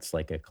again, that's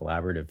like a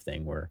collaborative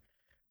thing where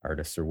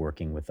artists are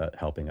working with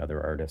helping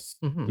other artists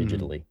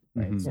digitally.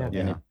 Right? So,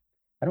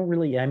 I don't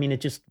really. I mean,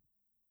 it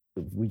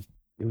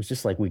was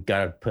just like, we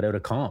got to put out a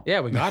comp. Yeah,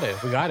 we got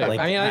it. Like,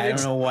 I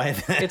don't know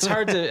why. It's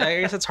hard to.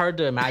 I guess it's hard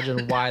to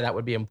imagine why that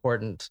would be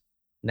important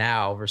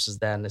now versus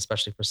then,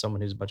 especially for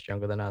someone who's much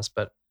younger than us.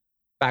 But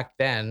back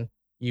then,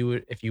 you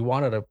would, if you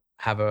wanted to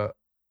have a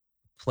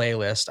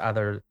playlist,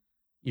 either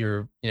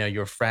your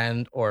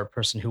friend or a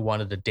person who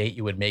wanted to date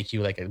you would make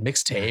you like a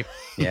mixtape.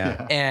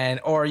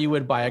 Or you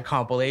would buy a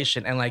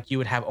compilation, and like you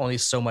would have only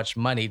so much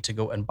money to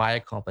go and buy a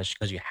compilation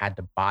because you had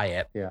to buy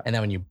it. And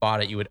then when you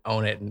bought it, you would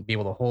own it and be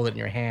able to hold it in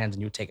your hands,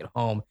 and you would take it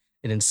home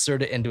and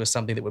insert it into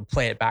something that would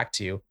play it back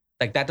to you.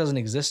 Like that doesn't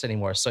exist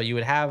anymore. So you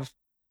would have,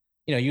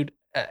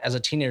 as a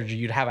teenager,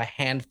 you'd have a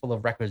handful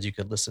of records you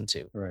could listen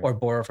to or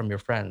borrow from your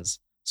friends.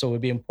 So it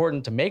would be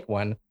important to make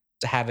one,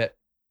 to have it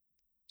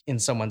in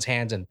someone's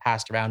hands and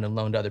passed around and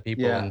loaned to other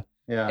people.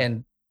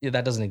 And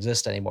that doesn't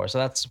exist anymore. So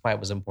that's why it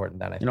was important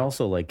then, I think. And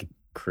also like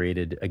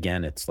created,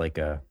 again, it's like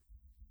a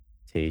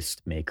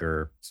taste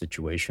maker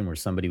situation where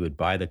somebody would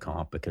buy the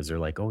comp because they're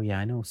like, oh yeah,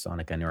 I know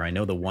Sonic, or I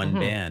know the one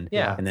band.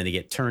 And then they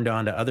get turned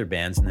on to other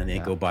bands, and then they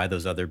go buy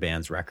those other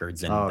bands'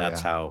 records. And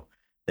that's how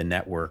the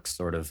network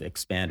sort of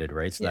expanded,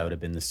 right? So that would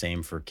have been the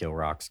same for Kill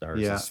Rock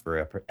Stars as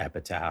for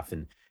Epitaph.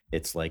 And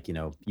it's like,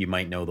 you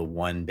might know the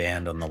one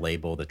band on the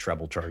label, the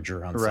Treble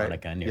Charger on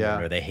Sonic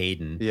Unlimited, or the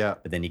Hayden.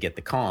 But then you get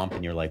the comp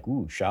and you're like,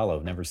 ooh, Shallow,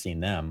 never seen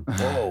them.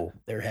 Whoa,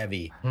 they're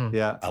heavy.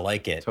 I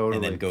like it. Totally.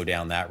 And then go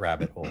down that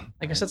rabbit hole.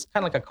 I guess it's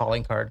kind of like a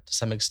calling card to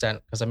some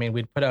extent. Because I mean,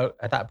 we'd put out,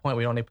 at that point,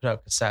 we'd only put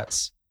out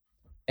cassettes.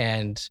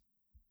 And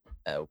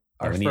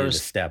we needed to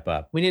step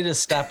up. We needed to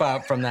step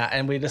up from that.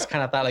 And we just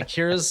kind of thought like,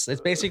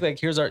 it's basically like,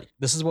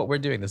 this is what we're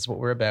doing. This is what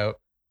we're about.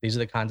 These are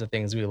the kinds of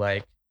things we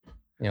like.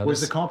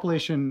 Was the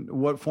compilation,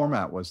 what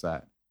format was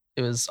that?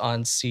 It was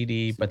on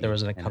CD, but there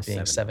was an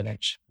accompanying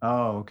 7-inch.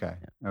 Oh, okay.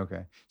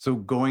 Okay. So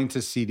going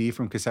to CD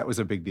from cassette was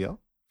a big deal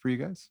for you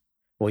guys?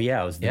 Well,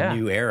 yeah, it was the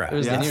new era. It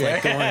was the new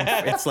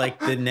era. It's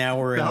like now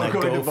we're in Now the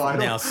going to vinyl.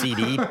 now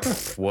CD,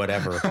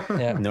 whatever.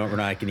 Yeah. No, we're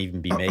not going to even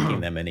be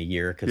making them in a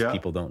year because Yeah.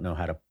 people don't know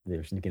how to.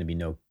 There's going to be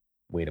no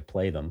way to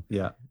play them.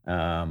 Yeah.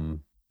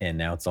 And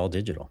now it's all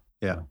digital.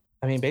 Yeah.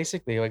 I mean,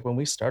 basically, like when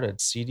we started,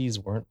 CDs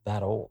weren't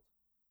that old,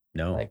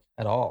 No. like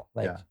at all.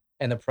 Like, Yeah.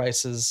 and the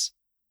prices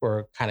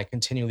were kind of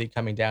continually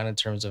coming down in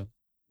terms of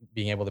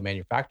being able to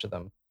manufacture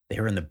them. They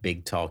were in the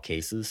big tall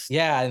cases.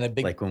 Yeah, and the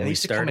big, Like when they we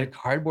used to come in started?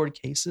 cardboard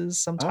cases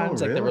sometimes.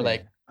 Oh, Like they were really?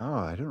 like, Oh,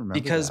 I don't remember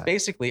because that.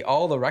 basically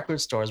all the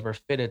record stores were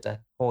fitted to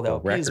hold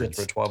For LPs, which records.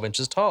 were 12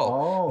 inches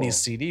tall. Oh. These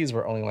CDs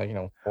were only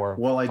like, 4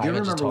 Well, I 5 do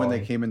inches remember when tall.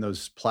 they came in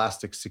those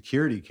plastic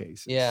security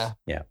cases. Yeah.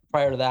 Yeah.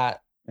 Prior to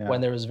that, Yeah.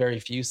 when there was very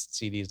few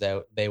CDs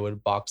out, they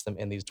would box them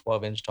in these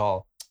 12-inch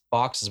tall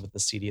boxes with the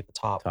CD at the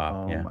top.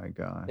 Oh yeah. my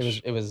gosh.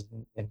 It was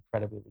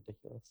incredibly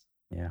ridiculous.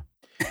 Yeah.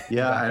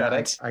 Yeah, and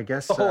That's- I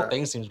guess The whole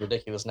thing seems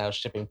ridiculous now,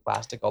 shipping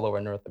plastic all over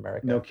North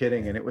America. no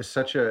kidding. And it was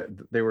such a.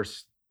 They were.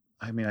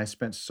 I mean, I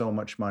spent so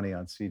much money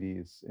on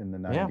CDs in the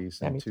Yeah, 90s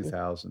yeah, and me too.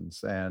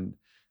 2000s, and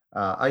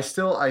I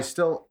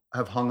still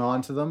have hung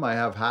on to them. I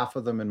have half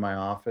of them in my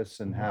office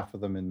and Mhm. half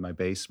of them in my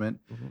basement.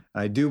 Mhm. And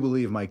I do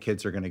believe my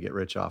kids are going to get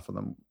rich off of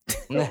them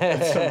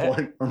at some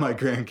point, or my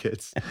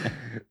grandkids.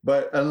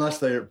 But unless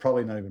they're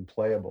probably not even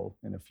playable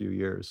in a few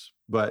years.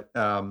 But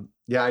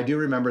yeah, I do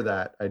remember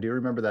that. I do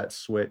remember that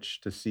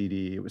switch to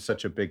CD. It was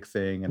such a big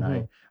thing, and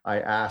Mhm. I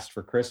asked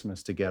for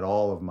Christmas to get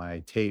all of my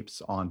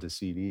tapes onto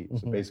CD.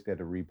 So Mhm. basically, I had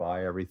to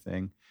rebuy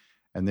everything,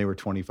 and they were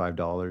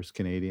 $25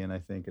 Canadian, I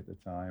think, at the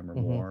time, or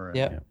Mhm. more. And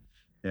Yeah.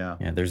 yeah,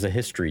 Yeah. There's a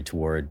history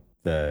toward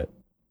the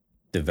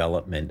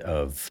development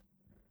of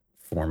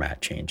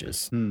format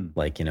changes.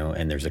 Like,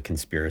 and there's a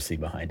conspiracy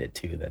behind it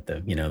too, that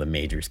the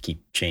majors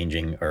keep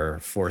changing or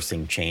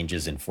forcing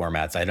changes in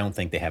formats. I don't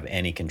think they have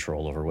any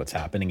control over what's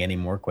happening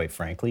anymore, quite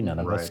frankly. None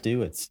of us Right.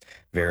 do. It's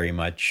very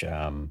much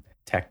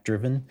tech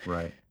driven.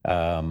 Right.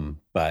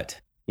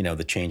 But,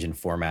 the change in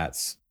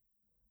formats,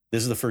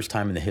 this is the first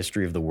time in the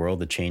history of the world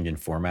the change in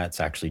formats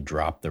actually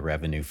dropped the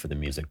revenue for the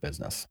music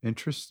business,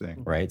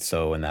 Interesting. right?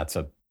 So, and that's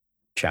a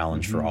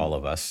challenge for Mhm. all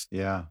of us,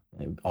 Yeah.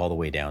 all the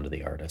way down to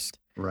the artist,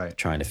 Right.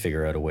 trying to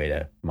figure out a way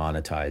to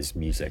monetize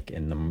music.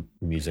 And the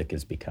music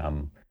has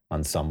become,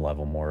 on some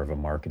level, more of a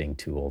marketing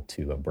tool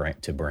to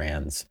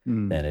brands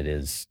Mm. than it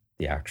is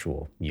the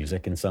actual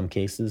music in some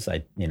cases.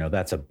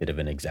 That's a bit of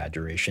an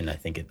exaggeration. I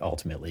think it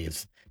ultimately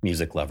is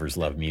music lovers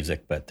love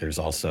music, but there's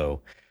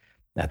also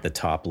at the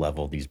top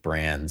level these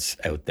brands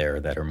out there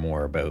that are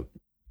more about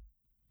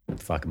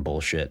fucking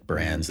bullshit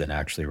brands than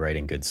actually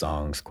writing good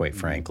songs, quite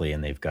frankly.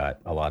 And they've got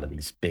a lot of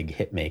these big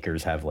hit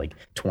makers have like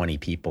 20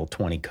 people,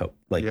 20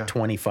 Yeah.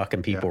 20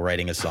 fucking people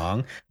writing a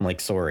song. I'm like,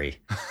 sorry,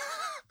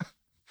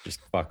 just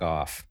fuck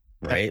off.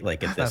 Right?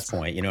 Like at this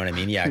point, you know what I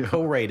mean? Yeah, Yeah.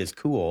 co-write is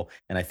cool.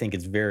 And I think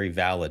it's very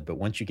valid. But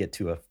once you get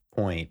to a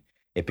point,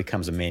 it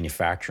becomes a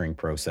manufacturing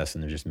process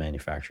and they're just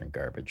manufacturing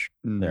garbage.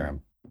 Mm. There,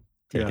 I'm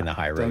taking Yeah. the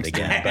high road Thanks,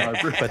 again.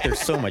 Dan. But there's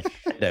so much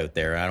shit out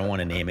there. I don't want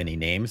to name any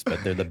names,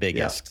 but they're the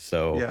biggest.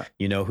 So Yeah.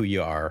 you know who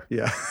you are.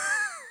 Yeah.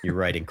 You're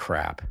writing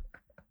crap.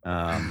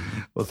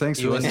 Well, thanks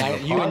You for and listening.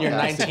 to the you and your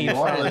podcast if 19 you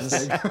are friends.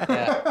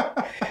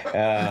 listening.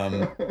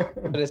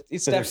 But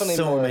it's So there's definitely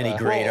so more, many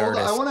great Well, hold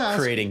on, I wanna artists ask-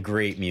 creating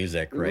great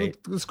music, right?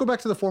 Let's go back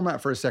to the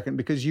format for a second,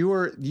 because you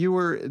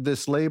were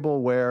this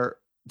label where,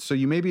 so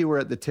you maybe were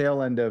at the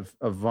tail end of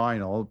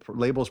vinyl.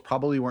 Labels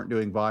probably weren't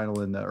doing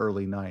vinyl in the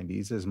early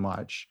 90s as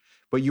much,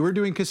 but you were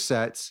doing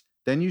cassettes.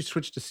 Then you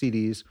switched to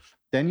CDs.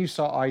 Then you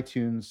saw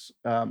iTunes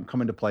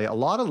come into play. A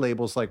lot of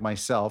labels like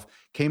myself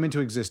came into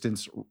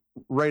existence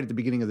right at the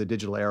beginning of the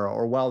digital era,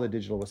 or while the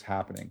digital was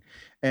happening.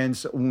 And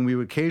so when we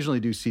would occasionally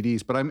do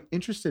CDs, but I'm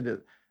interested in,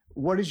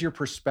 what is your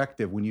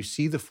perspective when you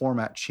see the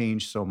format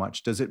change so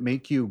much? Does it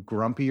make you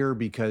grumpier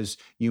because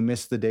you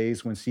miss the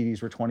days when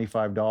CDs were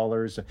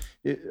 $25?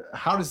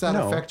 How does that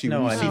affect you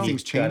when you I see mean,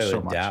 things you've got change to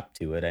so much? adapt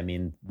to it. I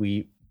mean,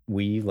 we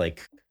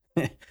like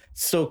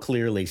so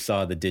clearly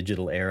saw the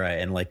digital era,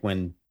 and like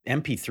when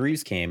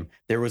MP3s came,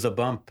 there was a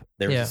bump,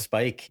 there was Yeah. a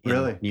spike in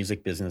Really?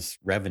 music business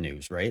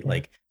revenues, right? Yeah.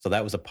 Like, so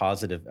that was a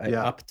positive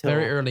Yeah. up till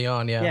very early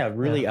on. Yeah.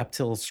 really up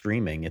till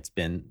streaming, it's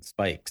been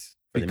spikes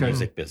for the Because-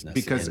 music business.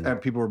 Because And-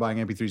 people were buying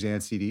MP3s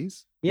and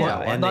CDs? yeah,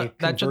 Well, and not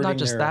they not converting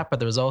just their- that, but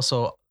there was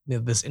also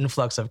this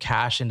influx of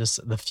cash into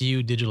the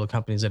few digital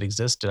companies that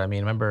existed. I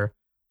mean, remember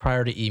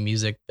prior to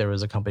eMusic, there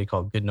was a company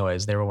called Good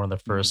Noise. They were one of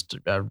the first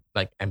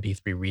like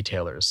MP3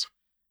 retailers,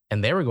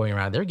 and they were going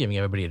around. They were giving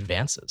everybody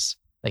advances.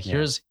 Like Yeah.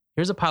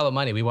 here's a pile of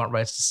money. We want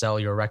rights to sell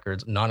your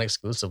records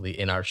non-exclusively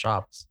in our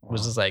shops. It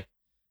was Wow. just like,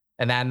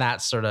 and then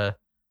that sort of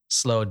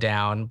slowed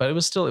down, but it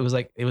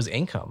was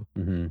income.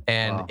 Mhm.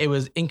 And Wow. it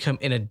was income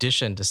in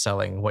addition to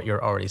selling what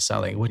you're already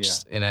selling,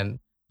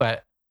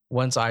 but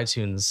once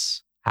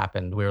iTunes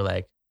happened, we were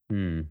like,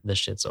 Hmm. this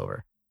shit's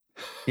over.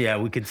 Yeah,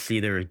 we could see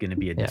there was going to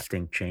be a Yeah.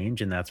 distinct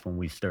change, and that's when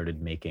we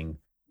started making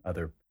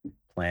other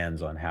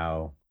plans on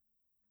how,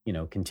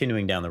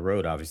 continuing down the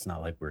road. Obviously,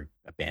 not like we're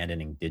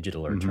abandoning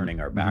digital or Mhm, turning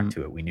our back mhm.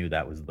 to it. We knew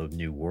that was the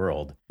new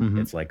world. Mhm.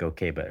 It's like,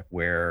 okay, but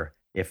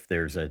if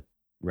there's a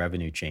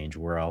revenue change,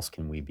 where else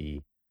can we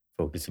be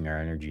focusing our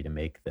energy to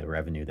make the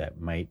revenue that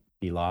might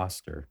be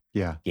lost or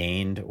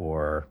gained,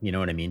 or you know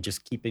what I mean?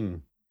 Just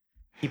keeping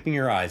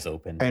your eyes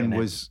open. And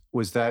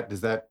does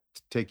that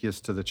take us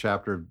to the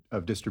chapter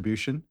of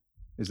distribution?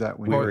 Is that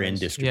when we were in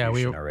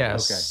distribution already?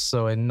 Yes. Okay.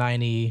 So in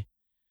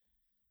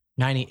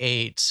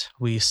 98,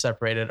 we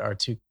separated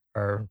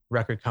our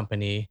record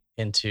company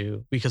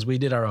into, because we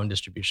did our own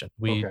distribution.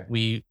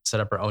 We set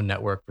up our own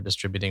network for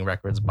distributing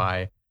records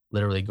by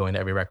literally going to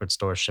every record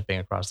store, shipping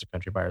across the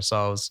country by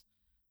ourselves.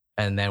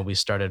 And then we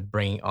started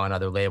bringing on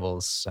other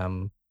labels.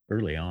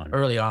 Early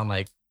on,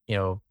 like,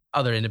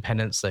 other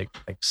independents like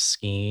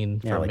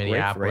Skeen from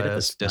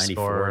Minneapolis, right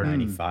Discord,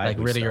 95, like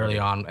really early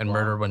on, and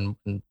Murder when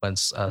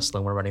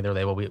Slim were running their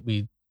label.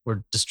 We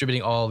were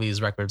distributing all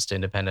these records to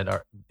independent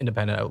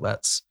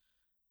outlets,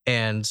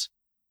 and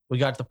we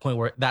got to the point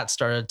where that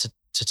started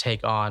to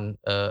take on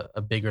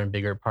a bigger and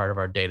bigger part of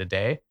our day to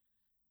day.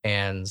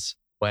 And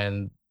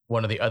when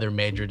one of the other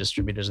major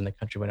distributors in the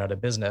country went out of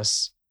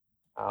business,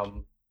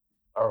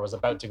 or was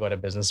about to go out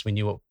of business, we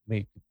knew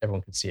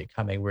everyone could see it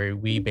coming. Where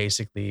we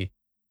basically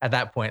at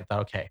that point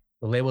thought, okay,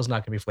 the label's not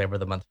going to be flavor of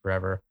the month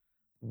forever.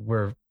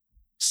 We're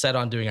set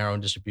on doing our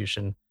own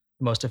distribution.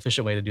 The most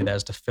efficient way to do that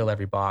is to fill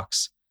every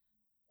box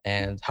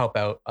and help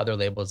out other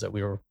labels that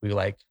we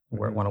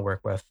want to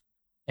work with.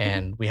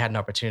 And we had an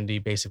opportunity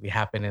basically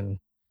happen in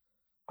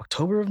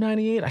October of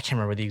 98. I can't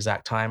remember the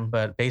exact time,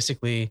 but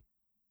basically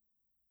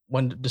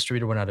one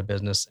distributor went out of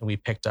business and we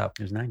picked up.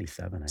 It was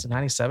 97. Is it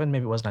 97?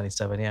 Maybe it was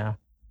 97. Yeah.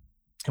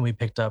 And we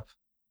picked up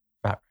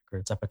Fat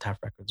Records, Epitaph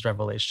Records,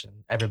 Revelation,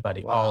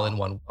 everybody, all in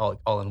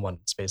one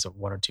space of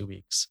 1 or 2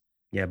 weeks.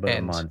 Yeah, but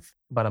a month.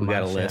 About a month. We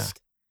got a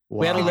list. Wow.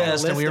 We had a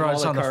list, and we were on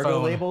the cargo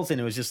phone. labels, and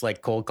it was just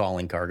like cold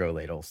calling cargo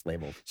labels.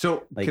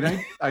 So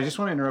I just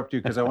want to interrupt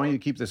you because I want you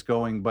to keep this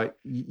going. But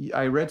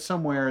I read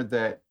somewhere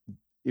that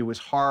it was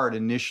hard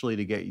initially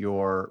to get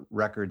your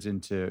records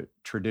into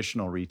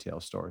traditional retail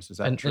stores. Is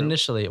that true?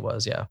 Initially, it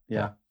was, yeah.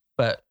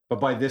 But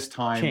by this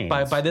time,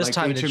 by this like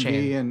time,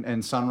 HMV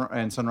and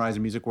Sunrise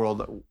and Music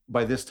World,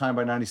 by this time,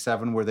 by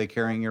 97, were they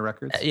carrying your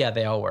records? Yeah,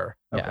 they all were.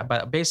 Okay. Yeah,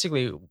 but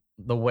basically,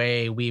 the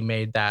way we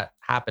made that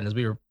happen is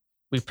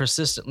we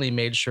persistently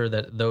made sure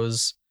that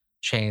those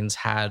chains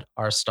had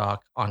our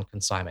stock on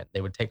consignment.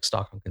 They would take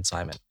stock on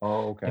consignment.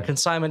 Oh, okay. And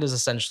consignment is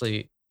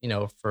essentially,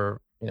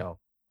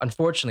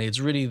 unfortunately, it's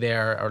really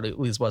there, or at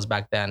least was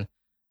back then,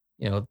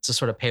 to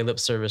sort of pay lip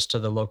service to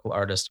the local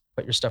artist.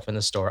 Put your stuff in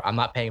the store. I'm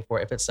not paying for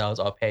it. If it sells,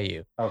 I'll pay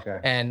you.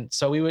 Okay. And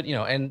so we would,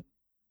 the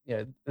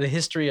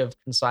history of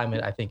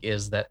consignment, I think,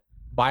 is that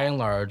by and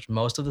large,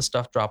 most of the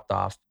stuff dropped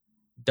off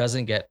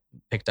doesn't get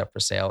picked up for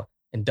sale,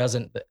 and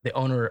the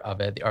owner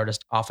of it, the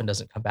artist, often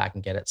doesn't come back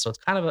and get it. So it's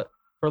kind of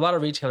for a lot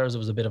of retailers, it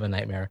was a bit of a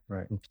nightmare.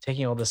 Right.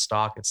 Taking all this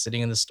stock, it's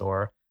sitting in the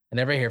store. I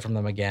never hear from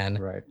them again.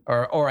 Right.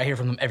 Or I hear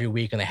from them every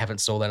week and they haven't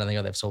sold anything,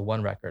 or they've sold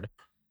one record.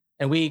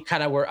 And we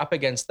kind of were up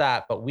against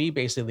that, but we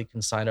basically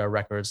consigned our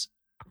records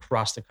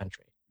across the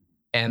country.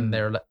 And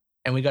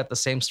and we got the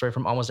same story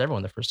from almost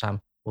everyone the first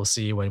time. We'll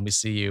see you when we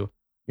see you.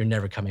 You're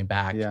never coming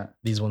back. Yeah.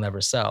 These will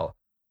never sell.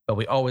 But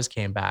we always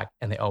came back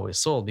and they always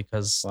sold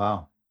because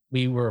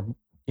we were,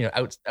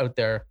 out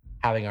there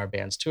having our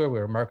bands tour. We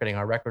were marketing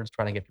our records,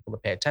 trying to get people to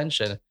pay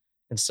attention.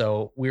 And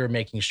so we were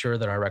making sure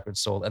that our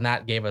records sold. And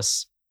that gave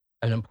us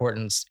an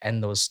importance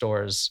in those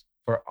stores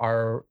for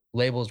our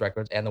labels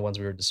records and the ones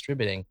we were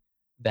distributing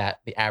that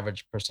the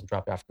average person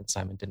dropping off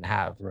consignment didn't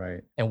have.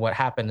 Right. And what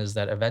happened is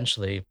that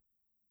eventually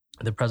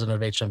the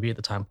president of HMV at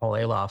the time, Paul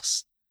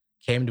Alofs,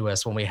 came to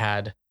us when we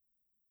had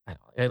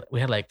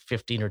like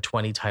 15 or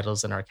 20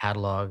 titles in our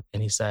catalog.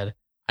 And he said,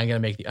 I'm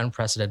going to make the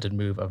unprecedented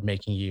move of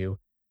making you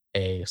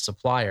a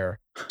supplier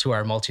to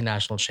our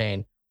multinational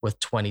chain with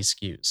 20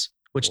 SKUs,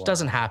 which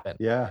doesn't happen.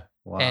 Yeah.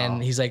 Wow.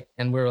 And he's like,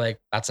 and we're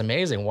like, that's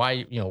amazing.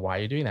 Why are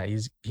you doing that?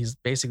 He's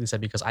basically said,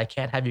 because I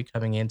can't have you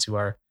coming into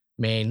our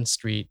main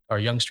street, our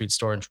Yonge Street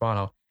store in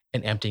Toronto,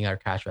 and emptying our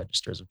cash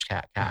registers with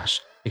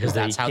cash, because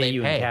that's how they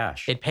pay.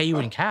 They'd pay you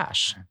in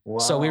cash. Wow.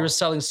 So we were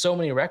selling so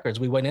many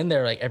records. We went in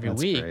there like every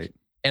week. Great.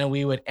 And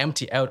we would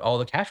empty out all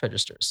the cash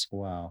registers.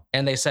 Wow.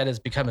 And they said it's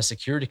become a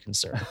security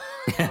concern.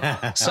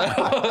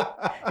 So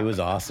it was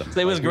awesome. So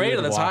it was great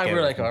at the time. We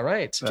were like, all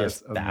right.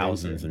 Just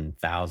thousands and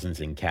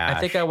thousands in cash. I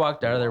think I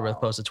walked out of there with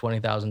close to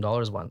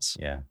 $20,000 once.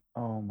 Yeah.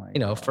 Oh my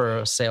God.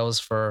 For sales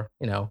for,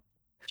 a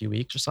few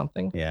weeks or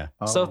something. Yeah.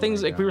 So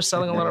things like we were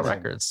selling a lot of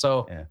records.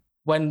 So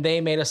when they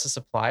made us a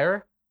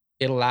supplier,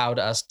 it allowed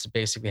us to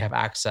basically have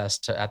access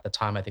to, at the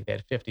time, I think they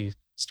had 50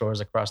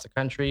 stores across the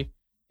country.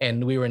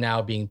 And we were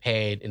now being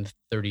paid in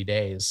 30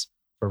 days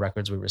for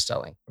records we were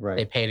selling. Right.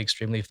 They paid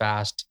extremely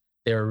fast.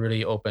 They were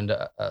really open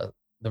to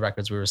the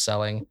records we were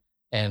selling,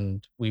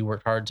 and we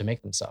worked hard to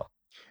make them sell.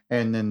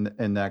 And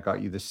that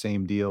got you the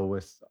same deal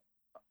with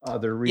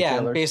other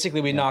retailers? Yeah,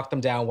 basically we knocked them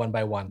down one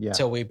by one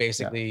until we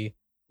basically,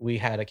 we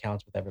had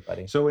accounts with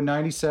everybody. So in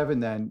 97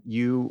 then,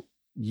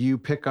 you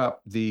pick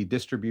up the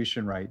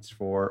distribution rights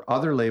for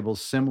other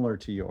labels similar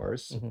to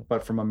yours,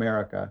 but from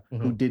America,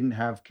 who didn't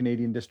have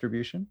Canadian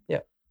distribution? Yeah.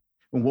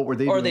 And what were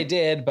they doing? Or they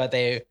did, but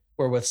they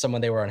were with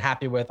someone they were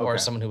unhappy with, or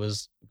Okay. someone who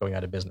was going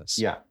out of business.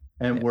 Yeah.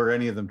 And Yeah. were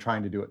any of them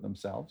trying to do it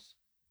themselves?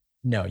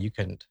 No, you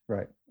couldn't.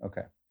 Right.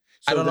 Okay.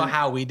 I don't know then-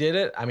 how we did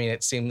it. I mean,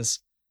 it seems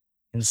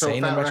So insane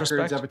in Fat Records,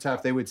 retrospect.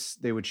 Epitaph,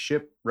 they would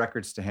ship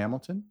records to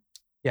Hamilton.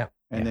 Yeah.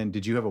 And then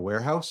did you have a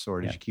warehouse or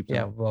did Yeah. you keep them?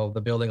 Yeah, well,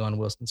 the building on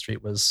Wilson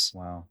Street was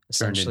Wow.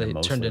 essentially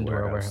mostly turned into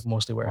warehouse.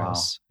 mostly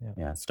warehouse. Yeah.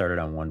 Yeah, it started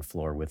on one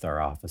floor with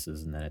our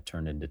offices, and then it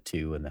turned into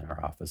two, and then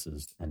our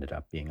offices ended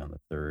up being on the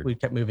third. We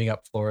kept moving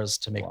up floors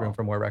to make Wow. room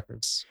for more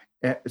records.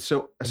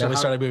 So And then we how-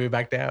 started moving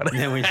back down. And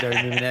then we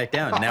started moving back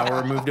down. Now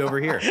we're moved over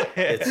here.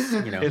 It's,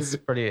 you know, It's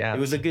pretty. Yeah. it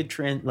was a good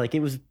trend. Like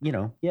it was, you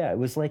know, yeah, it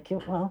was like,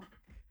 well,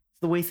 it's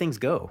the way things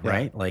go, Yeah,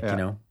 right? Like, yeah. you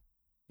know,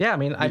 Yeah, I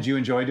mean, did you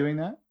enjoy doing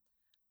that?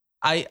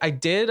 I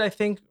did, I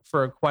think,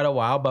 for quite a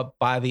while, but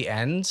by the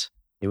end,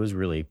 it was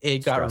really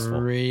it got stressful.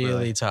 really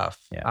Really?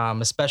 tough. Yeah.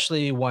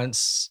 Especially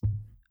once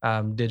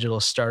digital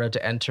started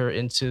to enter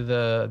into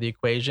the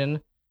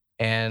equation,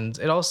 and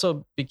it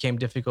also became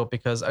difficult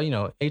because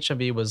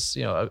HMV was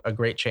a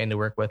great chain to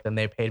work with, and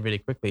they paid really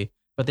quickly,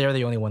 but they're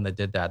the only one that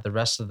did that. The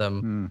rest of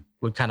them Hmm,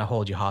 would kind of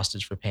hold you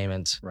hostage for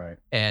payment, right.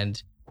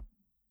 and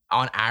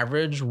on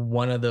average,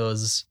 one of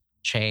those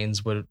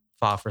chains would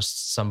file for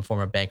some form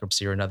of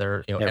bankruptcy or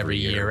another, every Every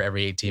year, year.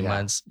 every 18 Yeah.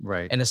 months.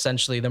 Right. And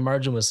essentially the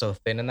margin was so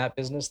thin in that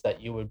business that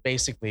you would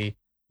basically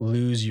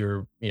lose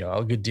your,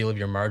 a good deal of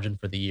your margin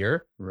for the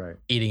year, right.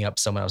 eating up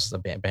someone else's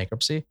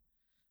bankruptcy.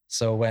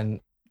 So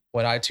when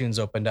iTunes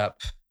opened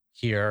up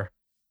here,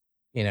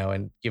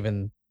 and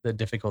given the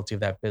difficulty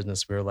of that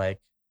business, we were like,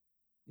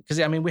 because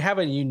I mean, we had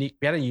a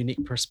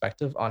unique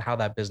perspective on how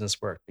that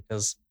business worked,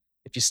 because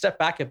if you step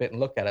back a bit and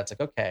look at it, it's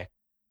like, okay,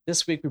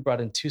 this week we brought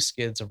in 2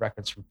 skids of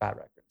records from Fat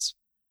Records.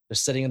 They're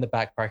sitting in the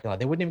back parking lot.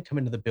 They wouldn't even come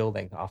into the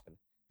building often.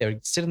 They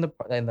would sit in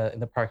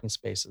the parking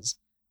spaces,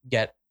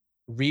 get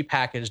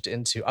repackaged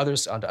onto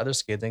other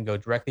skids, and go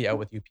directly out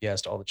with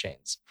UPS to all the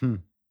chains.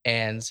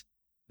 And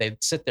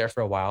they'd sit there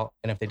for a while,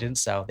 and if they didn't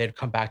sell, they'd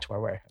come back to our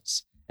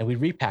warehouse, and we'd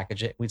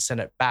repackage it. We'd send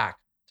it back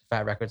to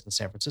Fat Records in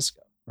San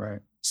Francisco. Right.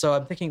 So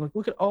I'm thinking, like,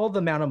 look at all the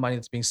amount of money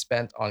that's being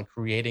spent on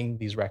creating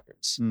these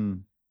records.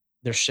 Mm,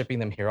 They're shipping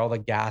them here, all the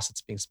gas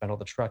that's being spent, all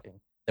the trucking,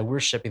 that we're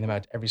shipping them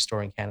out to every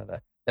store in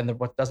Canada. Then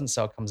what doesn't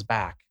sell comes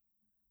back,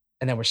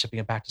 and then we're shipping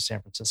it back to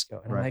San Francisco.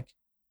 And I'm Right. like,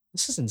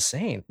 this is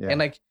insane. Yeah. And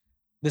like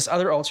this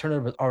other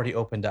alternative was already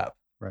opened up,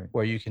 right.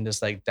 where you can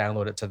just like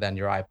download it to then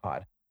your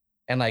iPod.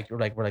 And like we're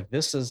like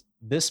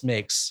this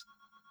makes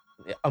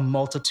a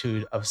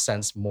multitude of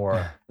sense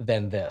more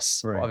than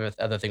this Right.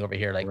 other thing over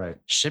here. Like Right.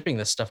 shipping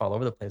this stuff all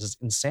over the place is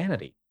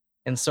insanity.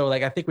 And so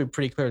like I think we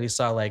pretty clearly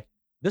saw like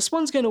this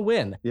one's gonna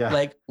win, Yeah.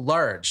 like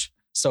large.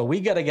 So we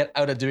got to get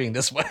out of doing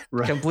this one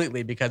Right.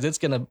 completely, because it's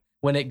gonna,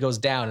 when it goes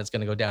down, it's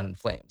gonna go down in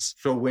flames.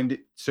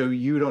 So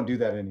you don't do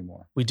that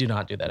anymore. We do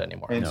not do that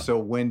anymore. And No. so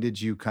when did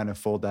you kind of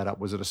fold that up?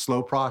 Was it a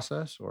slow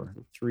process or?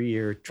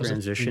 3-year was a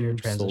transition, 3-year sold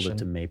it transition.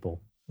 to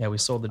Maple Yeah, we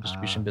sold the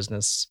distribution Ah.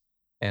 business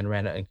and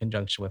ran it in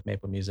conjunction with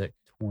Maple Music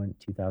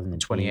 2008.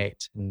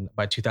 28. And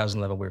by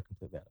 2011, we were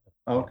completely out of it.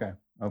 Oh, okay.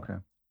 Okay.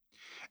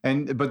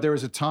 But there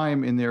was a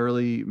time in the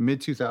early mid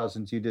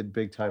 2000s you did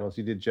big titles.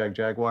 You did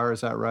Jaguar,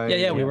 is that right?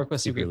 Yeah, we Yeah, work with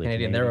Secret Secretly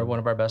Canadian. They were Canadian. one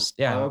of our best.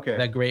 Yeah, Oh, okay.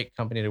 They're a great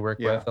company to work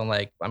Yeah. with, and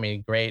like, I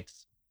mean, great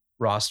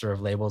roster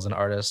of labels and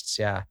artists.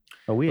 Yeah,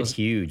 Oh, we had Those-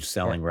 huge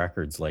selling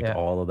records, like Yeah.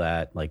 all of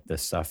that, like the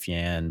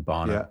Sufjan,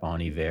 Yeah.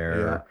 Bon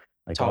Iver,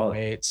 like Tom all,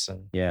 Waits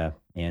and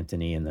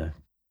Anthony and the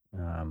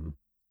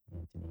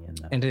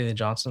Anthony the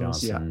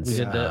Johnsons. Johnsons, We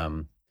did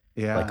the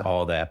Yeah. like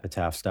all the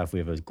Epitaph stuff. We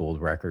have a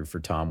gold record for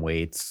Tom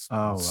Waits.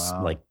 Oh, S-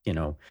 wow. Like,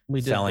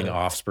 we did selling the,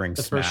 Offspring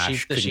the first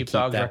Smash. the Couldn't keep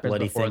Sheepdog that records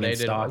bloody before thing they in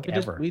did. stock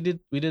ever. We did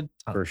tons.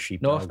 First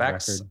Sheepdog No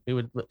effects. record. We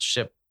would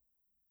ship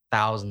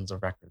thousands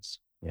of records.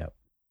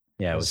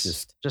 Yeah, it was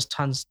just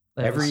tons.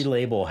 It every was-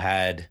 label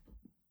had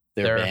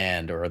their Their-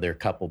 band or their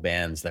couple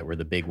bands that were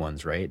the big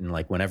ones, right? And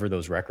like whenever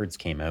those records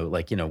came out,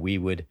 like,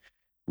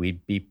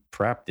 we'd be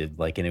prepped,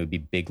 and it would be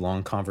big,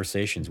 long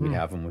conversations. We'd Mhm.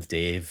 have them with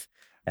Dave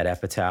at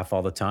Epitaph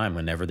all the time.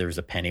 Whenever there was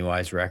a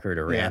Pennywise record,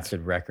 a Yeah.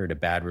 Rancid record, a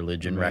Bad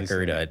Religion Amazing.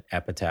 record, an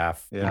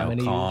Epitaph, Yeah. how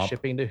many comp.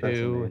 shipping to That's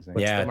who? amazing.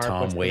 Yeah, what's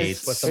Tom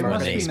Waits, What's the It must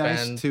marketing be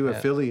nice spend? to Yeah.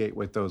 affiliate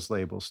with those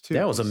labels too.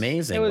 That was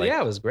amazing. It was, Like,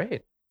 yeah, it was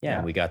great. Yeah,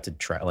 Yeah. we got to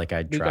I'd We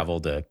got- travel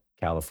to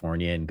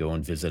California and go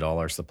and visit all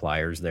our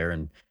suppliers there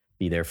and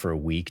be there for a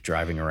week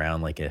driving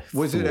around like a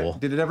Was fool.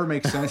 did it ever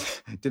make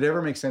sense? Did it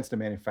ever make sense to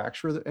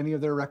manufacture any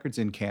of their records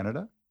in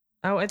Canada?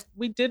 Oh,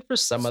 we did for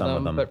some of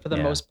them, but for the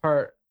yeah. most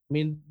part, I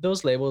mean,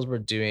 those labels were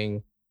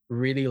doing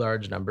really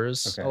large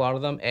numbers, Okay. a lot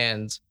of them,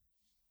 and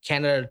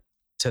Canada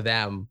to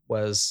them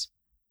was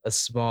a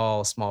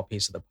small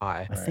piece of the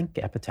pie. I think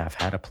Epitaph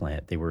had a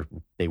plant.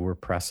 They were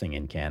pressing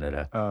in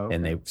Canada, Oh,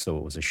 and okay. so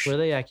it was a Were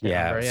they? I can't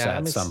remember. so Yeah, I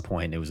at mean, some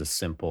point it was a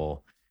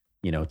simple,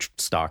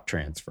 stock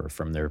transfer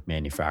from their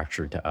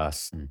manufacturer to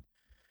us, and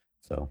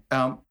so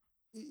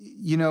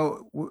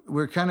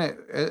We're kind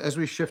of as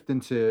we shift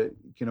into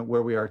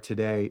where we are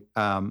today.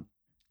 And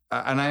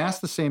I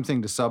asked the same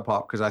thing to Sub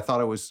Pop because I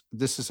thought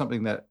this is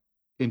something that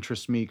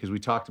interests me because we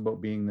talked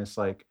about being this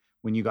like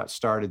when you got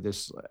started,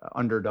 this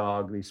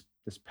underdog, this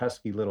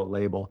pesky little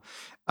label.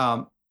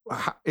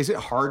 Is it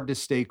hard to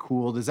stay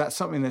cool? Is that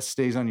something that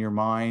stays on your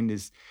mind?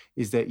 Is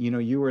that,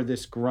 you were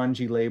this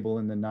grungy label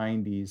in the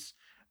 90s.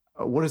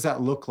 What does that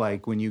look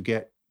like when you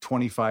get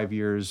 25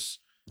 years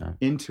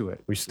into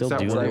it? We still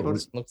do it.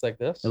 Looks like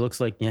this. It looks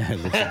like, you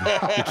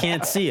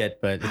can't see it,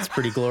 but it's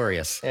pretty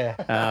glorious.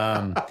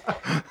 Yeah.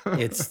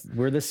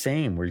 We're the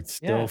same. We're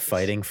still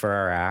fighting for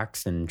our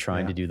acts and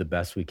trying to do the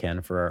best we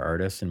can for our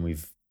artists. And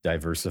we've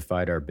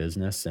diversified our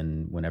business.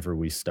 And whenever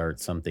we start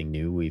something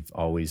new, we've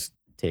always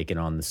taken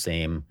on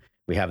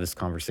we have this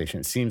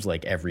conversation. It seems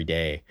like every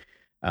day,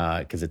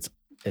 because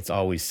it's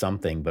always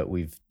something, but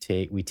we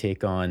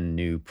take on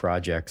new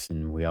projects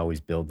and we always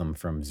build them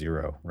from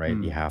zero, right?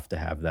 You have to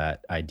have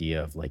that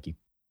idea of like, you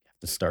have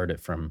to start it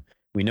from,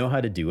 we know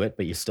how to do it,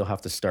 but you still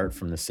have to start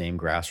from the same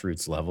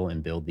grassroots level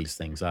and build these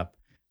things up.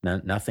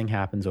 Nothing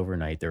happens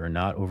overnight. There are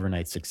not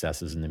overnight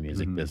successes in the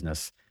music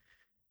business,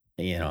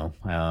 and,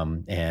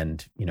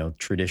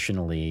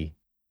 traditionally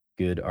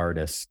good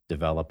artists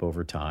develop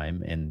over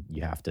time, and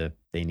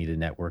they need a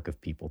network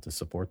of people to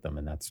support them.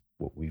 And that's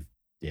what we've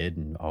did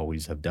and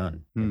always have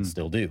done and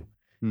still do.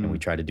 And we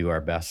try to do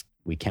our best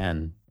we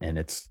can. And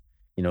it's,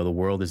 the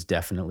world has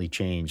definitely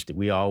changed.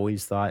 We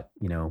always thought,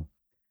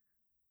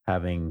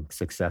 having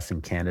success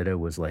in Canada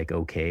was like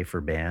okay for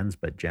bands,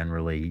 but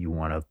generally you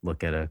want to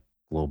look at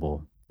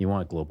global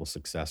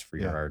success for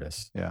your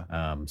artists.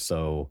 Yeah.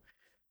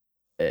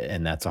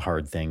 And that's a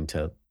hard thing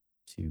to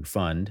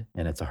fund,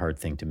 and it's a hard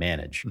thing to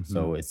manage.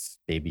 So it's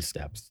baby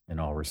steps in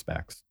all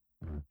respects.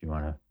 Do you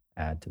want to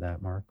add to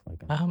that, Mark?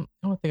 The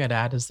only thing I'd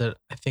add is that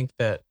I think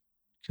that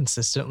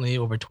consistently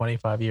over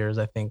 25 years,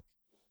 I think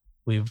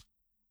we've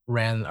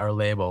ran our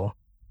label,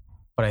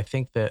 but I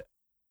think that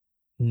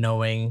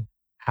knowing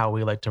how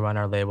we like to run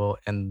our label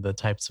and the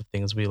types of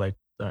things we like,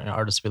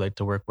 artists we like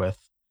to work with,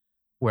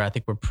 where I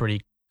think we're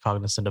pretty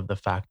cognizant of the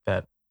fact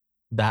that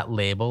that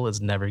label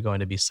is never going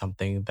to be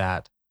something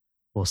that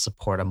will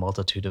support a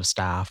multitude of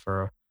staff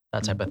or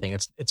that type of thing.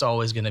 It's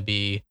always going to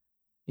be,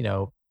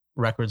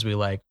 records we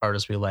like,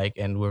 artists we like,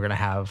 and we're going to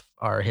have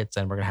our hits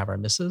and we're going to have our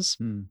misses.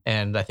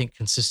 And I think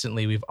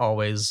consistently we've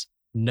always,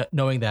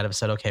 knowing that, have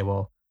said, okay,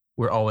 well,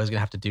 we're always going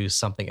to have to do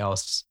something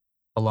else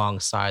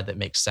alongside that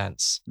makes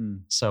sense.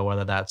 So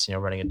whether that's,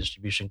 running a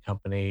distribution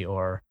company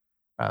or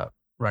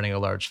running a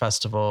large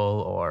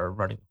festival or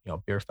running,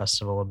 beer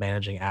festival,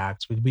 managing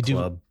acts, we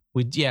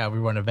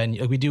run a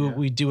venue. We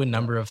do a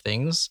number of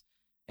things,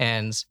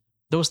 and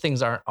those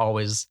things aren't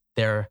always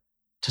there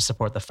to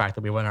support the fact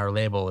that we run our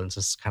label. And it's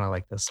just kind of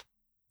like this,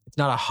 it's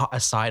not a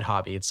side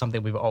hobby. It's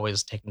something we've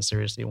always taken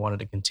seriously and wanted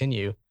to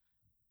continue.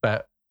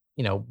 But,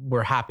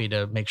 we're happy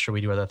to make sure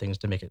we do other things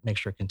to make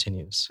sure it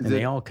continues. And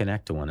they all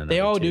connect to one another. They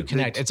all do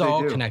connect. It's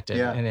all connected.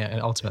 Yeah.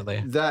 And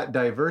ultimately. That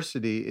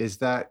diversity, is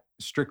that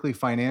strictly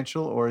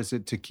financial, or is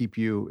it to keep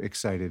you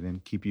excited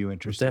and keep you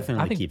interested? It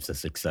definitely keeps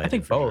us excited. I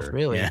think both, sure.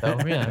 really.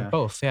 Yeah.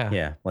 Both. Yeah.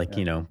 Yeah.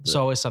 It's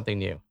always something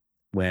new.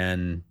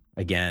 When,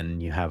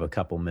 again, you have a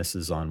couple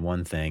misses on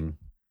one thing,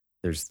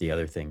 there's the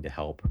other thing to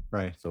help.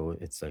 Right. So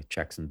it's like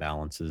checks and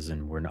balances,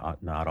 and we're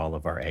not all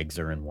of our eggs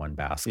are in one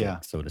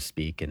basket, so to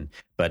speak.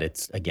 But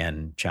it's,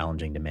 again,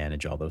 challenging to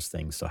manage all those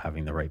things. So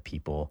having the right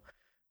people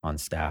on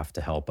staff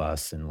to help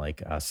us, and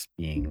like us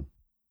being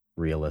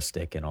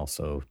realistic and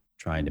also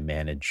trying to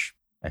manage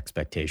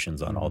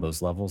expectations on all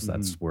those levels.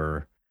 That's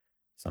where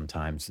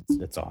sometimes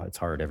it's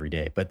hard every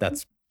day, but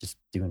that's just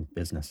doing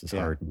business is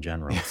hard in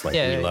general. It's like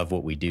we love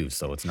what we do,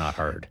 so it's not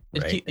hard.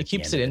 Right? It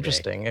keeps it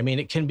interesting. I mean,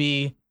 it can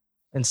be,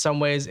 in some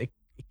ways, it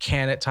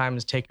can at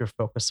times take your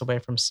focus away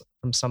from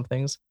some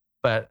things.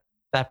 But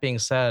that being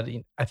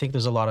said, I think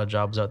there's a lot of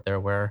jobs out there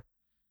where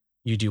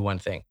you do one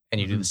thing and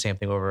you do the same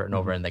thing over and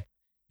over, and like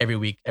every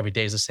week, every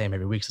day is the same,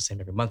 every week's the same,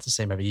 every month's the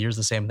same, every year's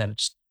the same. And then it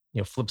just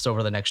flips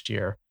over the next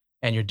year,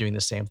 and you're doing the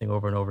same thing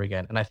over and over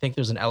again. And I think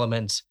there's an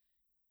element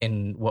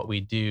in what we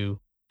do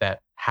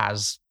that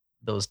has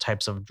those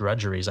types of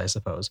drudgeries, I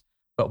suppose,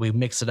 but we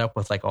mix it up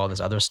with like all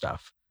this other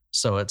stuff.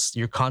 So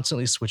you're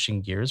constantly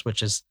switching gears,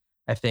 which is,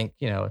 I think,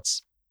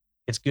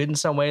 it's good in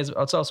some ways.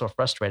 It's also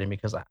frustrating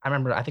because I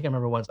think I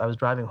remember once I was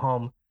driving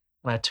home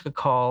and I took a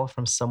call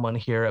from someone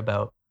here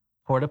about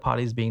porta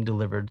potties being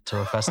delivered to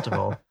a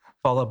festival,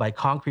 followed by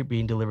concrete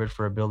being delivered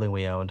for a building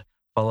we owned,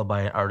 followed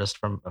by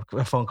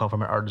a phone call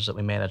from an artist that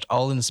we managed,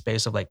 all in the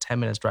space of like 10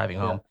 minutes driving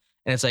home.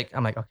 And it's like,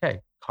 I'm like,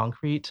 okay,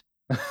 concrete,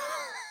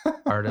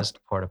 artist,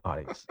 porta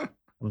potties.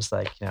 I'm just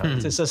like,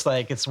 it's just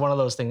like, it's one of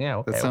those things,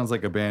 That sounds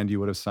like a band you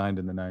would have signed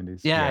in the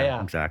 90s.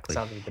 Yeah. Exactly.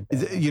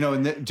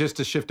 And just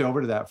to shift over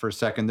to that for a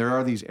second, there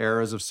are these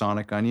eras of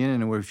Sonic Unyon,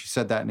 and if you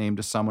said that name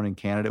to someone in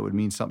Canada, it would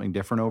mean something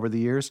different over the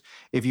years.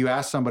 If you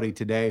ask somebody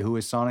today who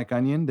is Sonic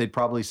Unyon, they'd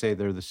probably say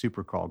they're the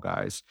Supercrawl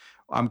guys.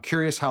 I'm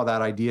curious how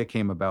that idea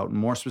came about, and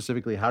more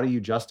specifically, how do you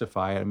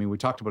justify it? I mean, we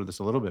talked about this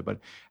a little bit, but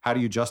how do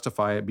you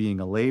justify it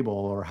being a label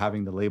or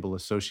having the label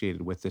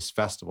associated with this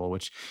festival,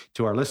 which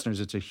to our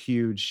listeners, it's a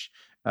huge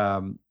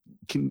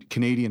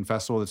Canadian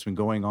festival that's been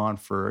going on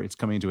it's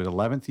coming into its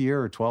 11th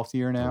year or 12th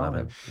year now.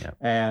 11, yeah.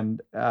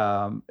 And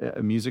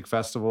a music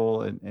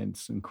festival and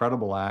it's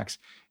incredible acts.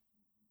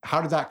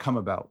 How did that come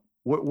about?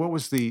 What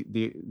was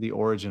the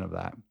origin of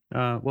that?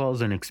 Well, it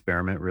was an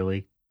experiment,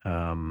 really.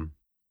 That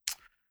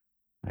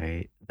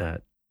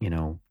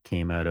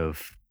came out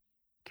of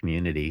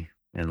community,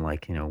 and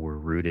we're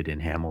rooted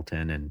in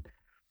Hamilton, and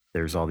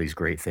there's all these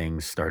great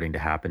things starting to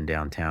happen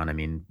downtown. I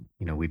mean,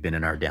 we've been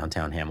in our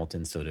downtown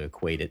Hamilton, so to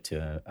equate it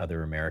to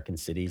other American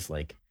cities,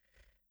 I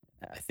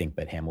think,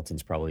 but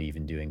Hamilton's probably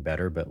even doing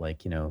better. But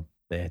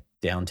the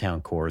downtown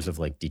cores of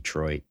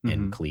Detroit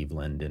and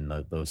Cleveland and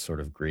those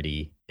sort of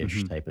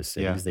gritty-ish type of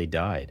cities, they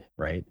died,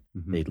 right?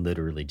 They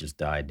literally just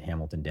died.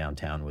 Hamilton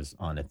downtown was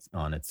on its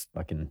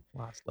fucking,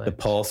 the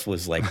pulse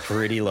was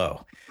pretty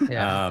low.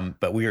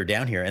 But we were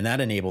down here, and that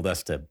enabled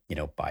us to,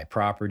 buy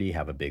property,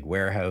 have a big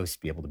warehouse,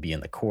 be able to be in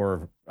the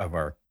core of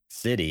our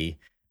city,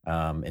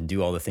 and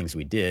do all the things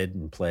we did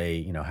and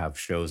play, have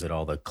shows at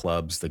all the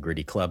clubs, the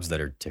gritty clubs that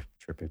are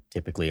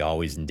typically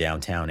always in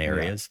downtown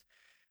areas.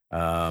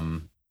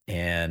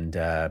 And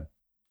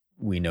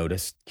we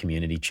noticed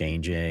community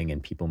changing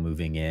and people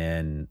moving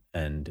in,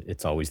 and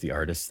it's always the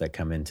artists that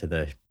come into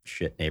the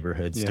shit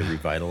neighborhoods to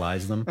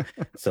revitalize them.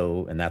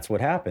 And that's what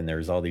happened.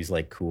 There's all these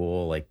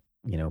cool,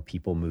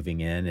 people moving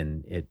in,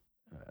 and it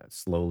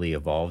slowly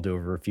evolved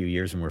over a few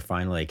years. And we're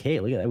finally hey,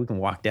 look at that. We can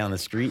walk down the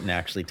street and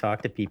actually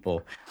talk to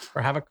people,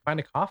 or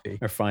find a coffee,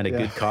 or find a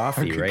good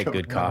coffee, right?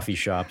 Good coffee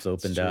shops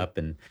opened up,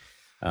 and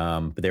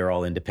but they're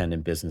all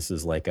independent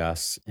businesses like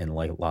us, and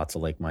lots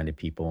of like-minded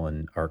people.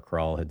 And Art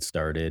Crawl had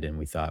started, and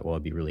we thought, well,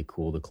 it'd be really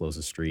cool to close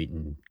the street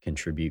and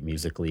contribute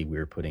musically. We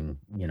were putting,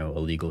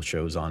 illegal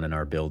shows on in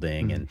our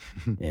building and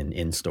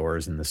in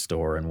stores, in the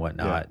store and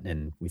whatnot.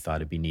 And we thought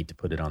it'd be neat to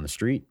put it on the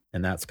street.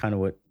 And that's kind of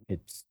what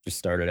it's just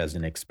started as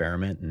an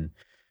experiment. And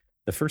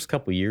the first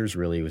couple of years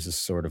really was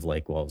just sort of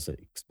it was an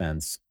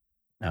expense.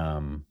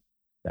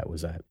 That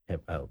was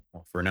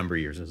for a number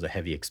of years, it was a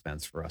heavy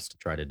expense for us to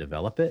try to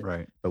develop it.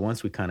 Right. But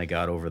once we kind of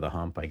got over the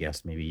hump, I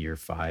guess maybe year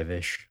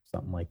 5-ish,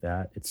 something like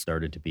that, it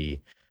started to be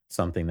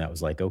something that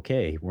was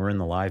okay, we're in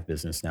the live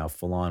business now,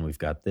 full on. We've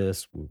got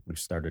this. We've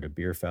started a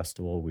beer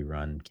festival. We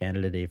run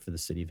Canada Day for the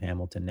city of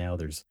Hamilton now.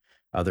 There's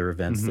other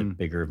events,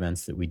 bigger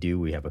events that we do.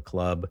 We have a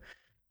club.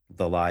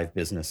 The live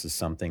business is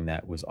something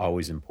that was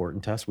always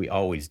important to us. We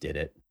always did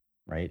it,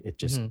 right? It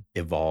just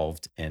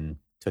evolved and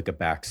took a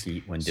back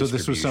seat when So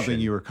this was something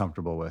you were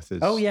comfortable with?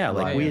 We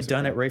had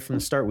done it right from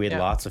the start. We had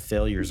lots of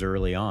failures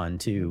early on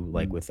too,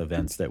 with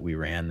events that we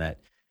ran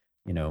that,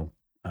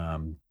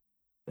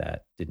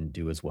 that didn't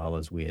do as well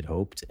as we had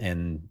hoped.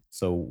 And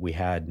so we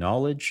had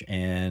knowledge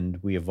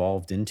and we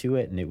evolved into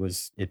it, and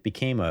it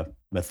became a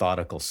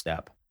methodical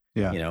step,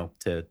 to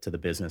the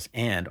business,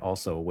 and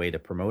also a way to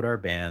promote our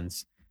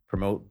bands,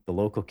 promote the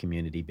local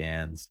community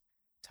bands,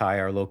 tie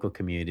our local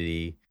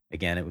community.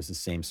 Again, it was the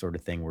same sort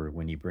of thing where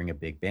when you bring a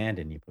big band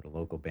and you put a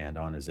local band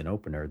on as an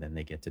opener, then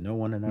they get to know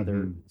one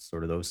another.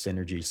 Sort of those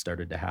synergies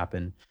started to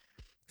happen.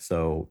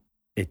 So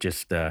it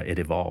just, it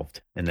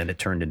evolved. And then it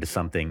turned into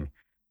something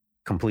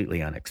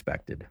completely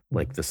unexpected.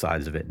 The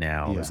size of it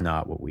now is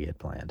not what we had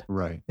planned.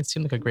 Right. It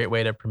seemed like a great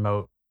way to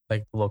promote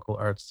the local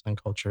arts and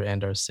culture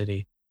and our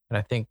city. And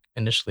I think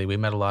initially we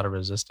met a lot of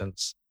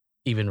resistance,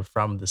 even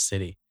from the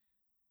city.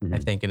 I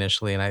think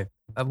initially, and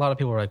a lot of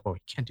people were like, well,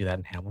 we can't do that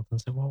in Hamilton.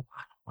 It's well,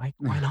 why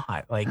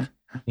not? We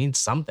need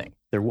something.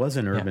 There was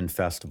an urban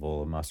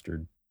festival, a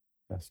mustard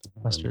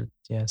festival. Mustard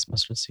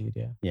seed,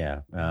 yeah.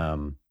 Yeah.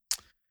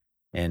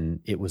 And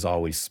it was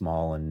always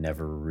small and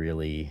never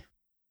really,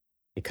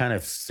 it kind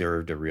of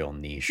served a real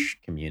niche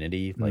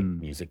community,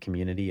 music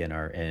community, and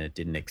it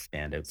didn't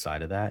expand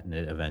outside of that. And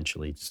it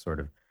eventually just sort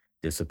of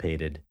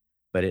dissipated,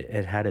 but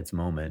it had its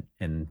moment,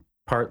 and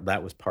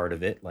that was part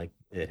of it.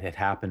 It had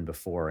happened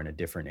before in a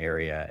different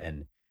area,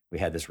 and we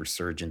had this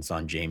resurgence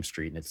on James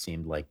Street, and it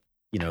seemed like,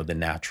 the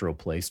natural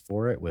place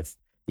for it, with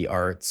the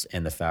arts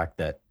and the fact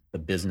that the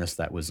business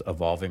that was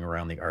evolving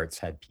around the arts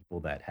had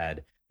people that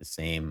had the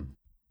same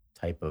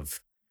type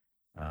of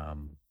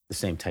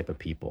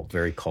people,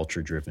 very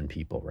culture driven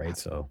people, right?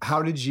 So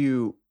how did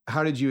you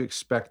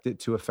expect it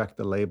to affect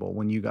the label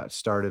when you got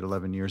started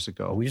 11 years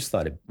ago? We just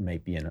thought it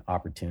might be an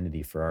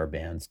opportunity for our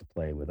bands to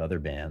play with other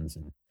bands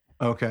and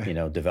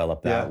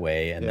develop that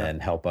way, and then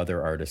help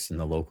other artists in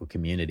the local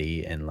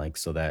community, and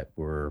so that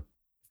we're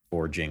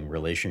forging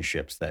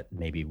relationships that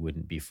maybe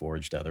wouldn't be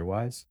forged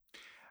otherwise.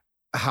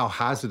 How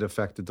has it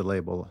affected the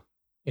label?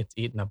 It's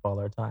eaten up all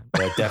our time.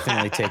 Well, it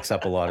definitely takes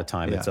up a lot of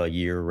time. It's a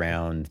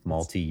year-round,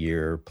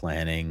 multi-year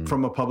planning.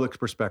 From a public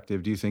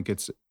perspective, do you think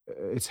it's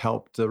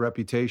helped the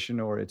reputation,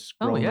 or it's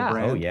grown the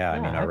brand? Oh yeah. I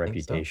mean, our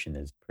reputation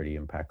is pretty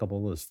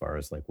impeccable as far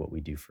as what we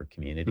do for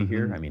community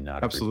here. I mean,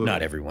 not everyone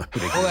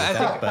would agree with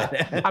that,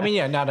 but I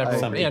mean, not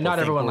everyone. Not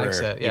everyone likes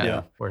it.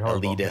 Yeah, we're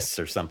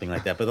elitists or something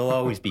like that. But there'll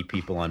always be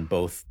people on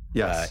both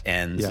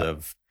ends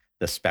of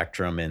the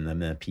spectrum, and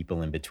the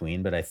people in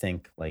between. But I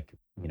think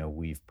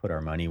we've put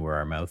our money where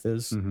our mouth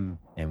is,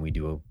 and we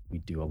do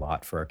a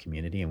lot for our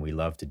community, and we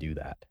love to do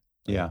that.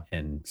 Yeah.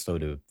 And so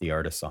do the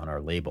artists on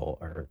our label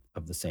are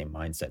of the same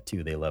mindset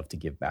too. They love to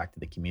give back to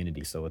the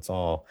community. So it's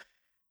all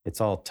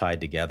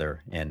tied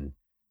together, and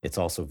it's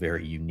also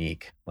very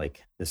unique.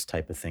 Like this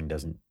type of thing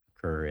doesn't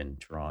occur in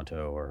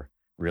Toronto or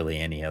really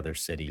any other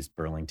cities.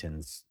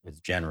 Burlington's is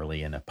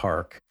generally in a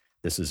park.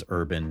 This is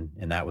urban,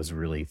 and that was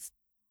really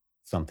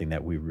something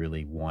that we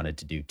really wanted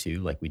to do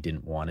too. Like we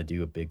didn't want to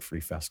do a big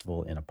free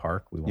festival in a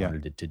park. We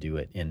wanted it to do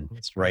it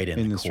right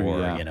in the core,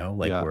 yeah. you know,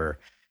 like where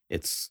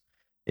it's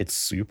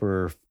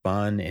super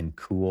fun and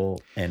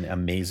cool and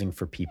amazing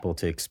for people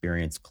to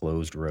experience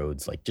closed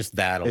roads. Like just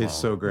that alone. It's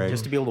so great.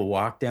 Just to be able to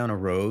walk down a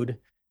road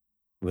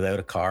without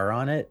a car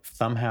on it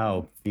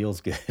somehow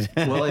feels good.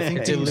 Well, I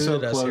think being so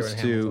Eluded us here close in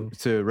to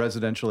Hamilton.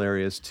 residential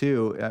areas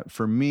too,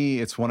 for me,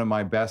 it's one of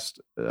my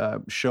best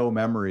show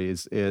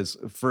memories is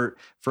for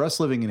us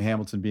living in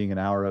Hamilton, being an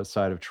hour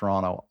outside of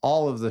Toronto.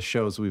 All of the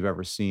shows we've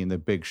ever seen, the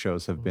big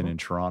shows have been in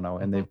Toronto,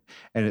 and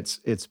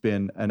it's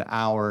been an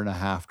hour and a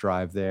half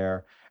drive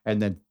there,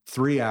 and then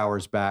 3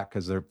 hours back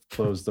because they're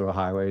closed the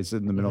highways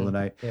in the middle of the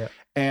night. Yeah.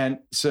 And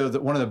so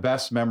one of the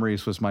best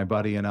memories was my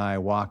buddy and I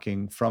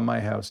walking from my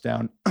house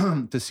down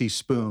to see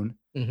Spoon,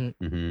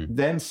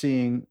 then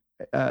seeing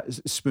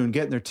Spoon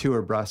getting their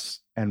tour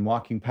bus and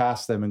walking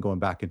past them and going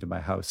back into my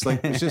house.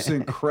 Like it's just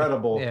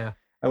incredible. Yeah.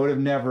 I would have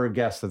never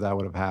guessed that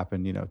would have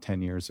happened,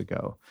 10 years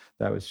ago.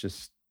 That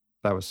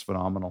was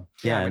phenomenal.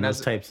 Yeah, I mean, and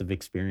those types of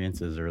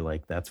experiences are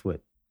like that's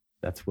what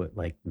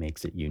like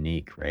makes it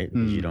unique, right?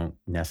 Because you don't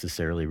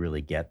necessarily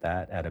really get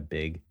that at a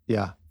big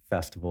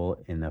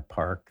festival in a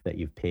park that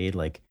you've paid.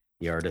 Like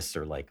the artists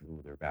are like,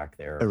 ooh, they're back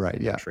there, right?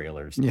 in Yeah,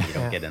 trailers. Yeah. You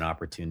don't get an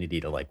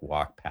opportunity to like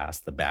walk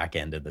past the back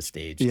end of the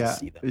stage to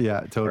see them.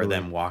 Yeah, totally. Or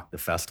them walk the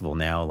festival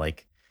now,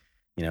 like.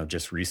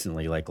 Just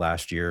recently, like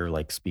last year,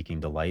 like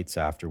speaking to Lights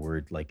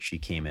afterward, like she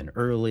came in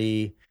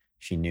early.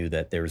 She knew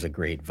that there was a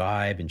great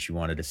vibe and she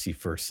wanted to see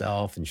for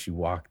herself. And she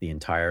walked the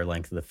entire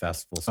length of the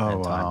festival,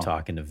 spent time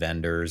talking to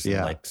vendors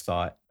and like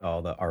saw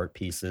all the art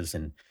pieces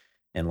and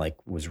like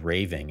was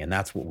raving. And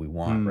that's what we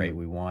want, right?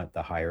 We want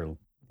the higher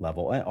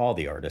level, all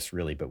the artists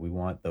really, but we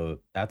want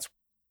that's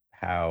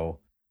how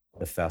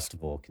the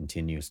festival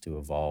continues to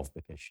evolve,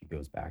 because she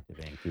goes back to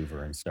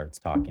Vancouver and starts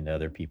talking to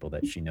other people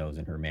that she knows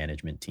in her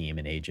management team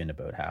and agent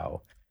about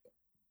how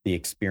the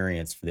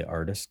experience for the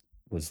artist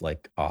was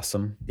like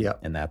awesome. Yeah.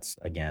 And that's,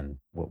 again,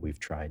 what we've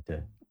tried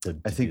to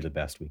I think do the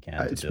best we can.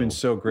 It's been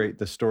so great.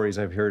 The stories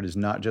I've heard is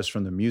not just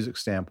from the music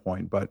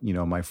standpoint, but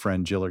my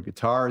friend Jiller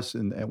Guitars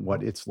and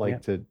what it's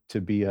like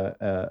to be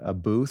a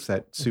booth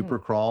at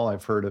Supercrawl.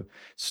 I've heard of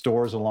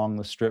stores along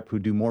the strip who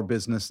do more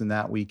business in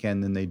that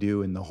weekend than they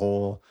do in the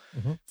whole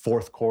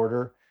fourth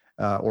quarter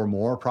or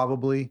more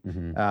probably.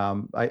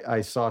 I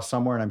saw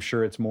somewhere, and I'm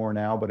sure it's more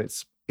now, but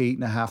it's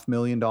 $8.5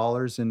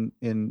 million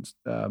in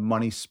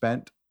money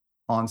spent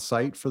on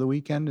site for the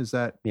weekend. Is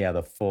that? Yeah,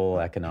 the full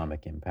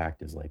economic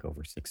impact is like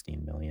over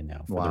 16 million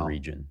now for the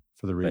region.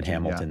 For the region, but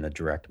Hamilton, the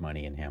direct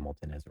money in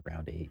Hamilton is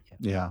around 8.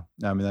 Yeah,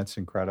 I mean that's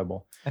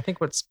incredible. I think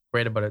what's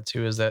great about it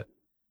too is that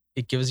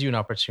it gives you an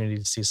opportunity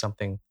to see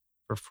something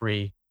for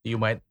free. You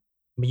might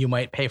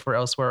pay for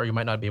elsewhere, or you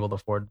might not be able to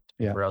afford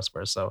to pay for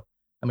elsewhere. So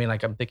I mean,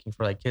 like I'm thinking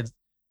for like kids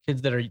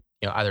that are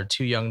either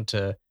too young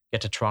to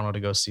get to Toronto to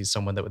go see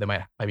someone that they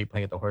might be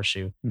playing at the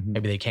Horseshoe.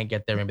 Maybe they can't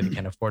get there. Maybe they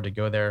can't afford to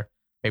go there.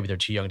 Maybe they're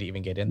too young to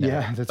even get in there.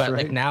 Yeah, that's but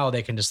right. like now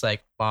they can just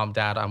like, Mom,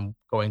 Dad, I'm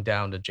going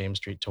down to James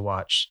Street to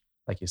watch,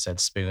 like you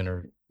said, Spoon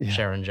or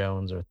Sharon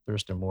Jones or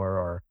Thurston Moore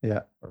or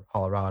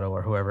Colorado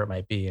or whoever it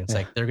might be. And it's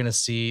like they're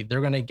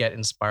gonna get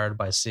inspired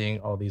by seeing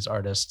all these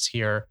artists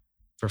here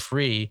for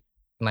free.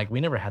 And like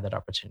we never had that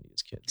opportunity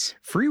as kids.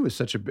 Free was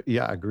such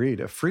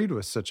agreed. Free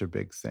was such a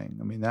big thing.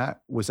 I mean,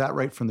 was that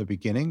right from the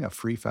beginning, a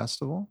free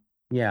festival?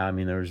 Yeah, I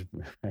mean, there's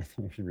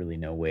really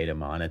no way to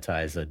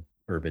monetize an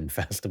urban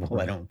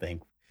festival. I don't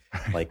think.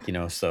 Like,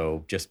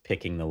 so just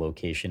picking the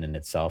location in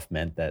itself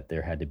meant that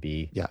there had to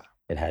be,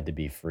 it had to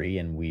be free.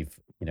 And we've,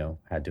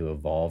 had to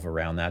evolve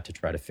around that to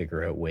try to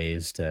figure out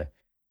ways to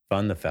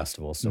fund the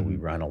festival. So we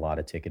run a lot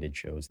of ticketed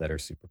shows that are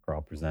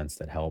Supercrawl Presents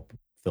that help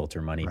filter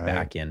money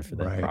back in for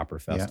the proper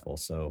festival.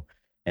 So,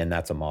 and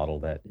that's a model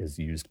that is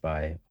used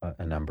by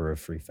a number of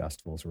free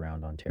festivals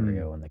around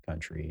Ontario and the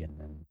country. And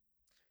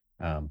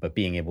then, but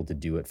being able to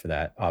do it for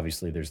that,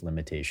 obviously there's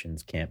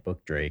limitations. Can't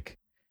book Drake.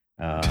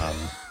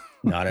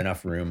 Not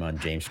enough room on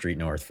James Street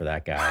North for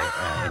that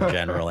guy in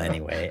general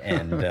anyway.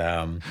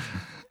 And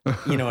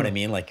you know what I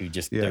mean? Like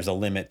there's a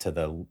limit to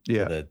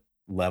the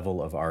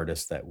level of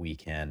artists that we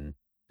can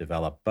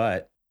develop.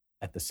 But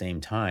at the same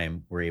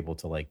time, we're able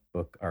to like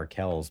book our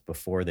Kells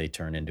before they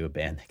turn into a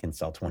band that can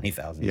sell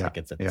 20,000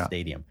 tickets at the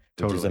stadium,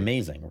 which is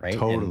amazing, right?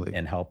 Totally.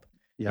 And help,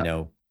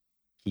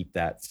 keep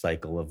that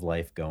cycle of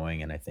life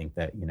going. And I think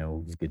that,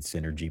 there's good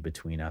synergy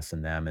between us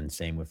and them. And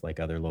same with like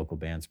other local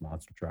bands,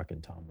 Monster Truck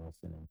and Tom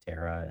Wilson and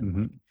Tara.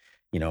 And,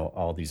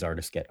 all these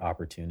artists get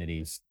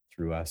opportunities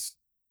through us,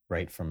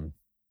 right from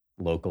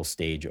local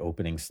stage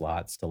opening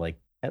slots to like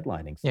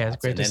headlining slots. Yeah, it's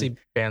great to see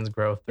bands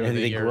grow through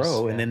the years.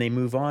 Grow and then they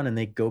move on and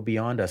they go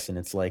beyond us. And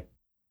it's like,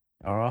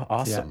 are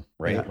awesome,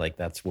 right? Yeah. Like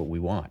that's what we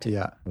want.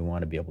 Yeah, We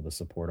want to be able to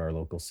support our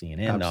local scene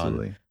and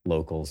absolutely.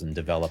 non-locals and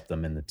develop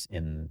them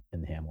in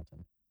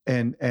Hamilton.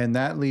 And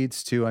that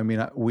leads to, I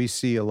mean, we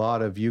see a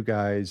lot of you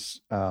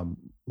guys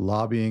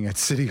lobbying at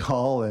City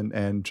Hall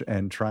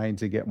and trying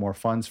to get more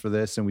funds for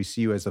this, and we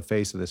see you as the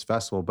face of this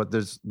festival. But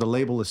the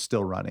label is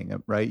still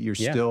running, right? You're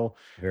still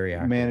very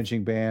active.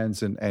 managing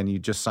bands, and you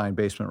just signed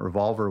Basement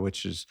Revolver,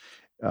 which is,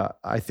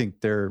 I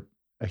think they're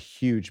a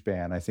huge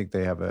band. I think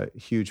they have a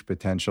huge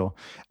potential.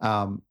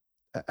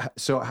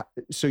 So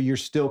you're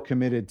still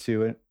committed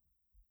to it,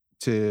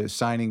 to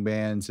signing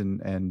bands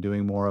and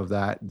doing more of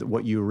that,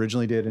 what you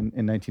originally did in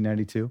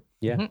 1992?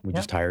 Yeah, we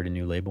just hired a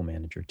new label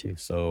manager too.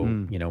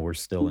 So, we're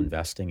still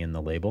investing in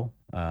the label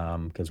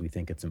because we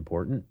think it's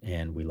important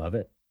and we love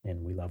it.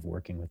 And we love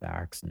working with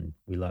acts, and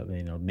we love,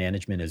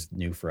 management is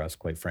new for us,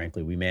 quite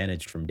frankly. We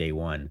managed from day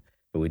one,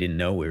 but we didn't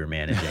know we were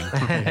managing.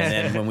 And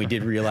then when we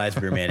did realize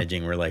we were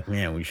managing, we're like,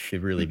 man, we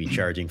should really be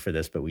charging for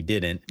this, but we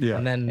didn't. Yeah.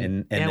 And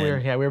then, we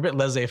were a bit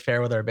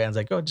laissez-faire with our bands,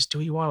 like, oh, just do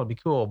what you want, it'll be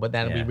cool. But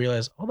then we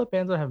realized all the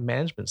bands that have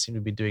management seem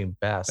to be doing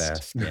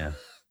best. Yeah.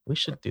 We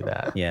should do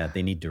that. Yeah,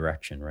 they need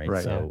direction,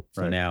 right? So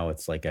now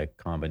it's like a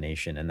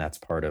combination, and that's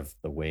part of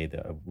the way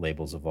the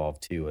labels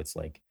evolve too. It's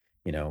like,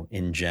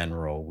 in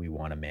general, we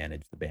want to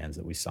manage the bands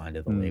that we sign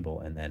to the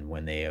label, and then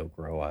when they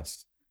outgrow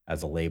us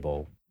as a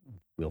label,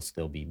 we'll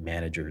still be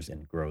managers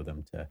and grow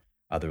them to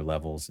other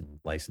levels and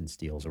license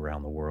deals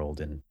around the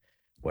world and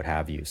what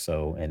have you.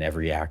 So, and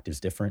every act is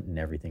different, and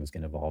everything's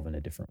going to evolve in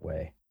a different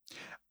way.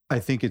 I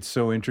think it's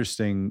so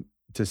interesting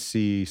to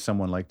see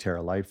someone like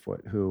Tara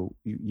Lightfoot, who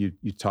you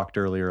talked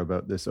earlier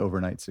about this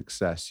overnight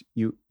success.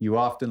 You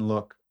often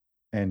look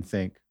and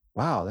think,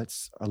 wow,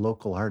 that's a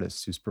local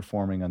artist who's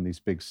performing on these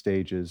big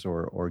stages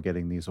or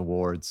getting these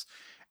awards.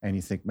 And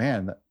you think,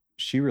 man,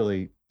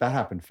 that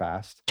happened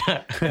fast.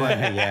 But,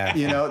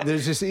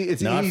 there's just,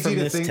 it's Not easy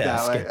to think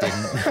task,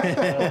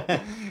 that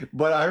way.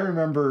 But I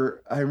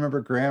remember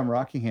Graham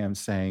Rockingham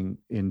saying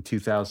in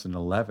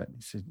 2011,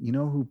 he said,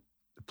 who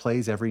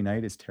plays every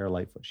night is Tara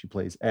Lightfoot. She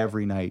plays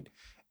every night,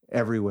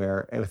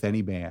 everywhere, with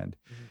any band.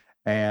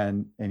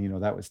 And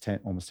that was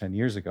almost 10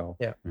 years ago.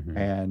 Yeah.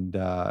 And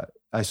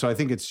so I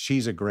think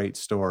she's a great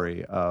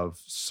story of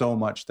so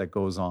much that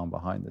goes on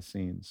behind the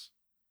scenes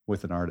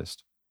with an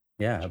artist.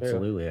 Yeah,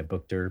 absolutely. I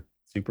booked her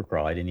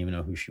Supercrawl. I didn't even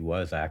know who she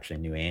was. I actually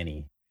knew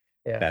Annie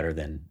better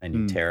than I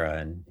knew Tara,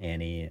 and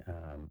Annie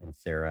and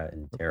Sarah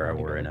and Tara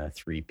were in a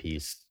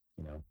 3-piece,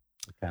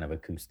 kind of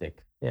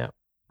acoustic. Yeah.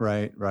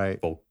 Right.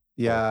 Folk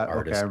Okay.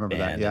 I remember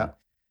that. Yeah.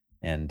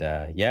 And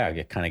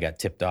I kind of got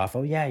tipped off.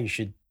 Oh yeah, you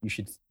should,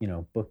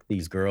 book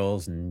these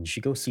girls and you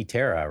should go see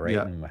Tara. Right.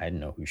 Yeah. And I didn't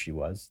know who she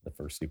was. The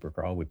first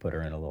Supercrawl, we put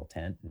her in a little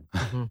tent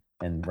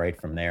and right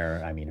from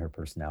there, I mean, her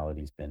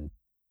personality's been,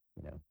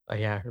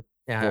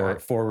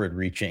 forward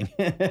reaching.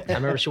 I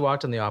remember she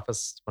walked in the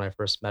office when I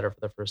first met her for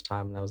the first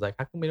time, and I was like,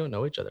 how come we don't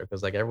know each other?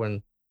 Because like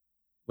everyone,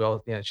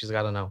 she's like,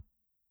 I don't know.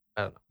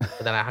 But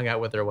then I hung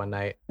out with her one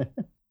night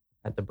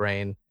at the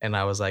Brain, and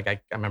I was like, I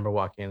remember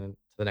walking in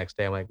the next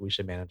day, I'm like, we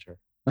should manage her.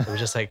 It was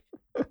just like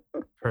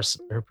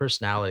her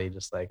personality,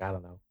 just like, I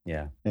don't know.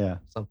 Yeah.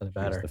 Something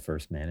about her. She was the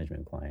first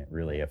management client,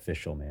 really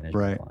official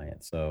management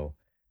client. So,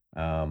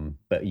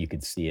 but you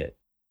could see it.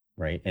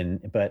 Right.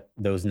 But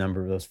those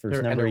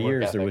first number of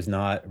years, there was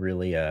not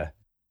really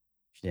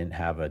she didn't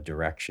have a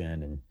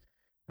direction.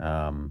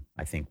 And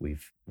I think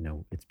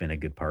it's been a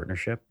good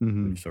partnership.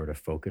 We've sort of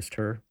focused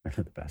her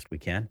the best we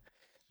can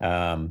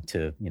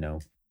to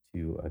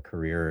a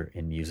career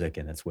in music.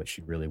 And that's what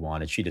she really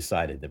wanted. She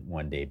decided that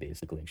one day,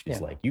 basically,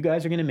 she's like, you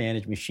guys are going to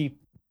manage me. She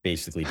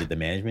basically did the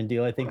management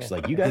deal. I think she's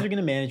like, you guys are going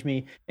to manage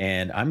me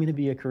and I'm going to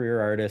be a career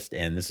artist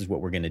and this is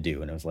what we're going to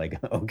do. And I was like,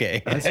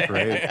 okay. That's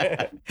great.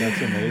 That's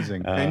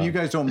amazing. And you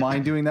guys don't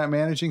mind doing that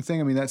managing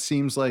thing? I mean, that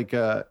seems like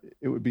it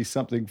would be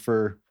something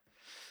for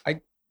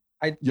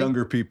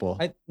younger people.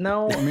 I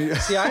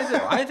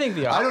think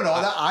the opposite. I don't know.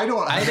 I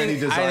don't have any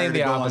desire to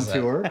go on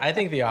tour. I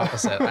think the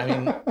opposite. I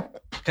mean,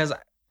 because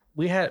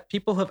we had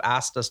people who have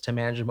asked us to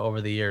manage them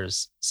over the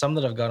years, some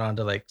that have gone on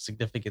to like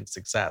significant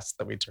success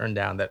that we turned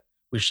down that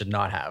we should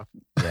not have.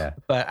 Yeah.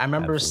 But I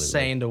remember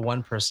saying to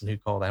one person who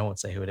called, I won't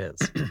say who it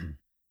is,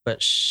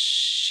 but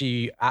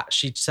she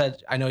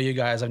said, I know you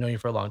guys, I've known you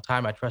for a long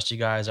time. I trust you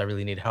guys. I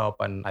really need help.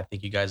 And I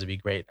think you guys would be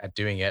great at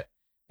doing it.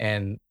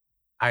 And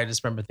I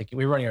just remember thinking,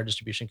 we were running our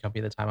distribution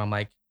company at the time. I'm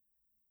like,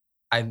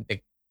 I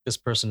think this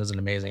person is an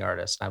amazing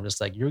artist. And I'm just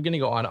like, you're going to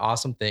go on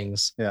awesome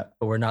things, but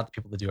we're not the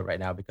people to do it right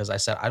now because I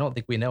said, I don't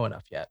think we know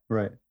enough yet.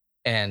 Right.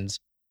 And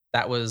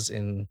that was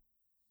in,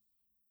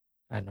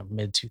 I don't know,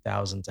 mid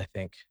 2000s, I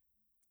think.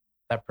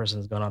 That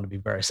person's gone on to be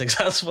very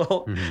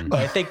successful. But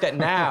I think that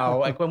now,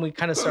 like when we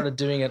kind of started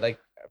doing it like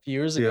a few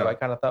years ago, I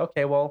kind of thought,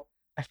 okay, well,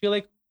 I feel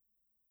like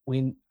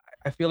we've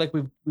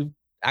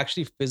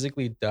actually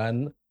physically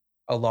done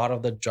a lot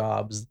of the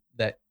jobs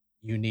that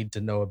you need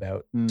to know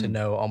about to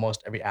know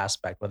almost every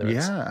aspect, whether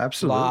it's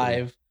absolutely.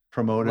 Live,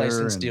 promoter,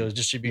 license deals,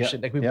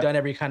 distribution. Like we've done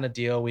every kind of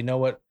deal. We know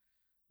what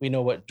We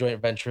know what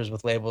joint ventures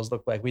with labels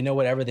look like. We know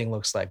what everything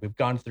looks like. We've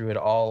gone through it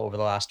all over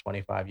the last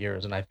 25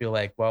 years. And I feel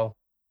like, well,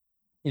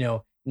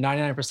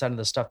 99% of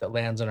the stuff that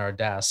lands on our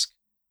desk,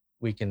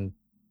 we can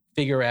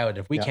figure out.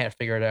 If we can't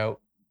figure it out,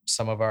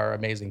 some of our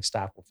amazing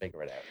staff will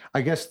figure it out.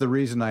 I guess the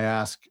reason I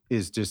ask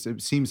is just,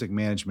 it seems like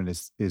management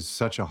is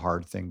such a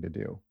hard thing to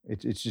do. It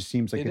just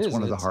seems like it's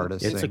one of the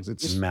hardest things.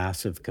 It's a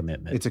massive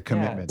commitment. It's a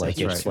commitment.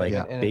 It's right.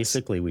 like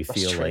basically we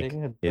feel like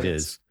it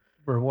is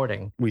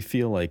rewarding. We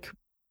feel like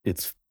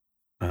it's,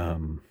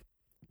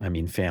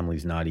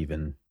 family's not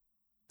even,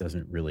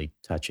 doesn't really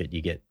touch it.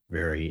 You get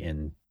very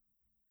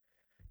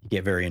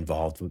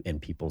involved in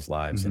people's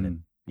lives,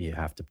 and you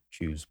have to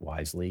choose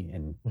wisely,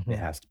 and it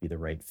has to be the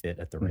right fit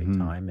at the right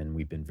time. And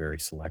we've been very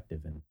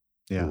selective in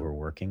who we're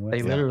working with.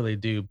 They literally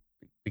do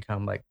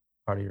become like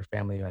part of your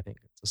family, I think,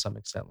 to some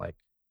extent.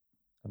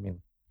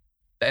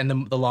 And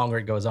the longer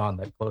it goes on,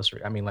 the closer.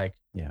 To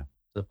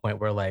the point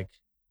where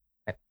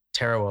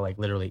Tara will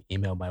literally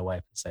email my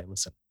wife and say,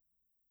 "Listen,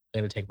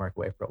 I'm going to take Mark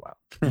away for a while.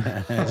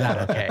 Is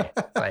that okay?"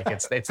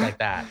 It's like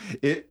that.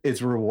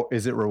 Is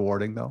it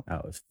rewarding though?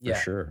 Oh, for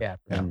sure. Yeah.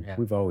 And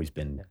we've always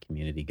been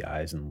community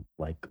guys and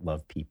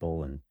love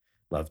people and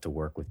love to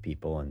work with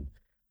people. And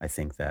I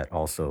think that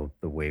also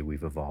the way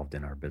we've evolved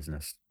in our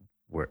business,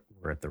 we're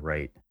at the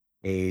right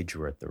age,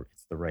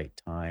 it's the right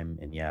time.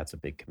 And it's a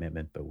big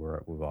commitment, but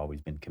we've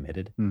always been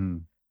committed.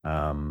 And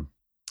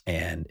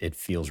it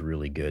feels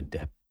really good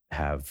to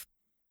have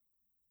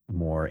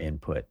more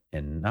input,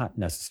 and not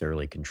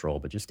necessarily control,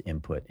 but just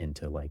input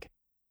into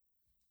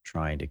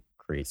trying to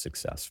create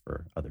success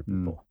for other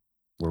people,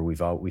 where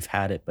we've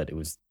had it, but it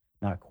was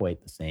not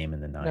quite the same in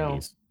the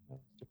 90s.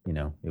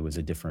 No. It was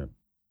a different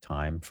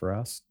time for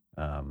us.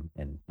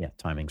 And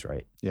timing's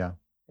right. Yeah.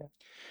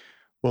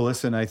 Well,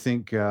 listen, I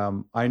think,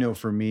 I know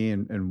for me,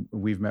 and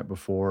we've met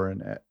before,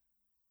 and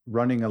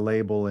running a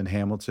label in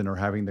Hamilton, or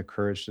having the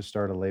courage to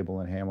start a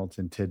label in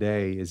Hamilton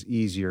today, is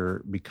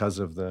easier because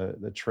of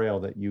the trail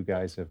that you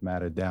guys have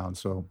matted down.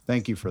 So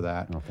thank you for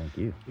that. Oh, thank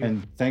you.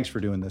 And thanks for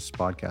doing this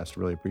podcast.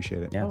 Really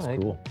appreciate it. Yeah, it's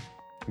cool.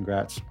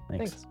 Congrats.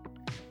 Thanks.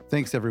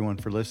 Thanks everyone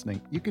for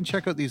listening. You can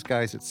check out these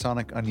guys at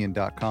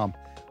soniconion.com.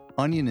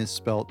 Onion is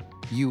spelled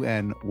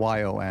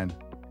UNYON.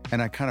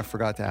 And I kind of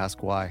forgot to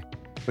ask why.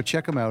 But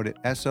check them out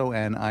at SONICUNYON,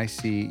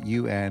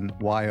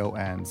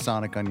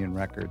 Sonic Onion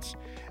Records.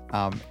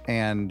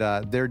 And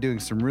they're doing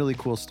some really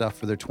cool stuff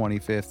for their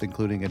 25th,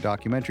 including a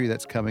documentary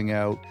that's coming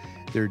out.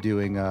 They're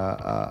doing,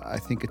 I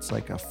think it's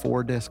like a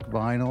 4-disc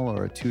vinyl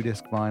or a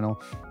 2-disc vinyl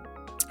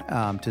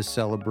to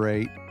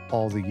celebrate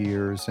all the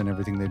years and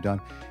everything they've done.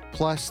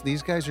 Plus,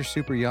 these guys are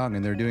super young,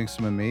 and they're doing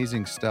some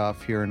amazing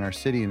stuff here in our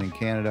city and in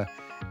Canada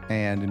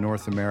and in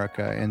North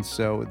America. And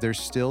so they're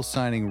still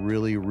signing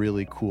really,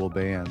 really cool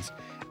bands,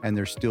 and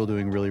they're still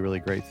doing really, really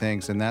great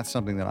things. And that's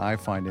something that I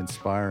find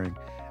inspiring.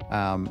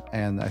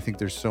 And I think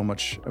there's so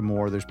much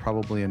more. There's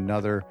probably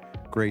another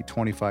great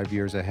 25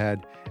 years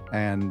ahead.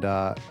 And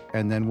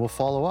then we'll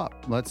follow up.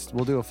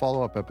 We'll do a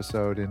follow-up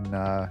episode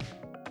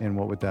in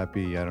what would that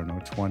be? I don't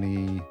know,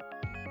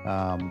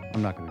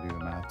 I'm not going to do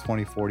the math.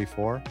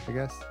 2044, I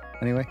guess.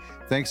 Anyway,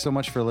 thanks so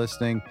much for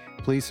listening.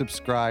 Please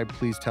subscribe.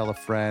 Please tell a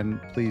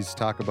friend. Please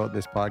talk about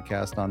this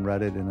podcast on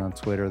Reddit and on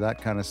Twitter. That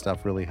kind of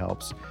stuff really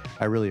helps.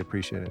 I really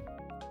appreciate it.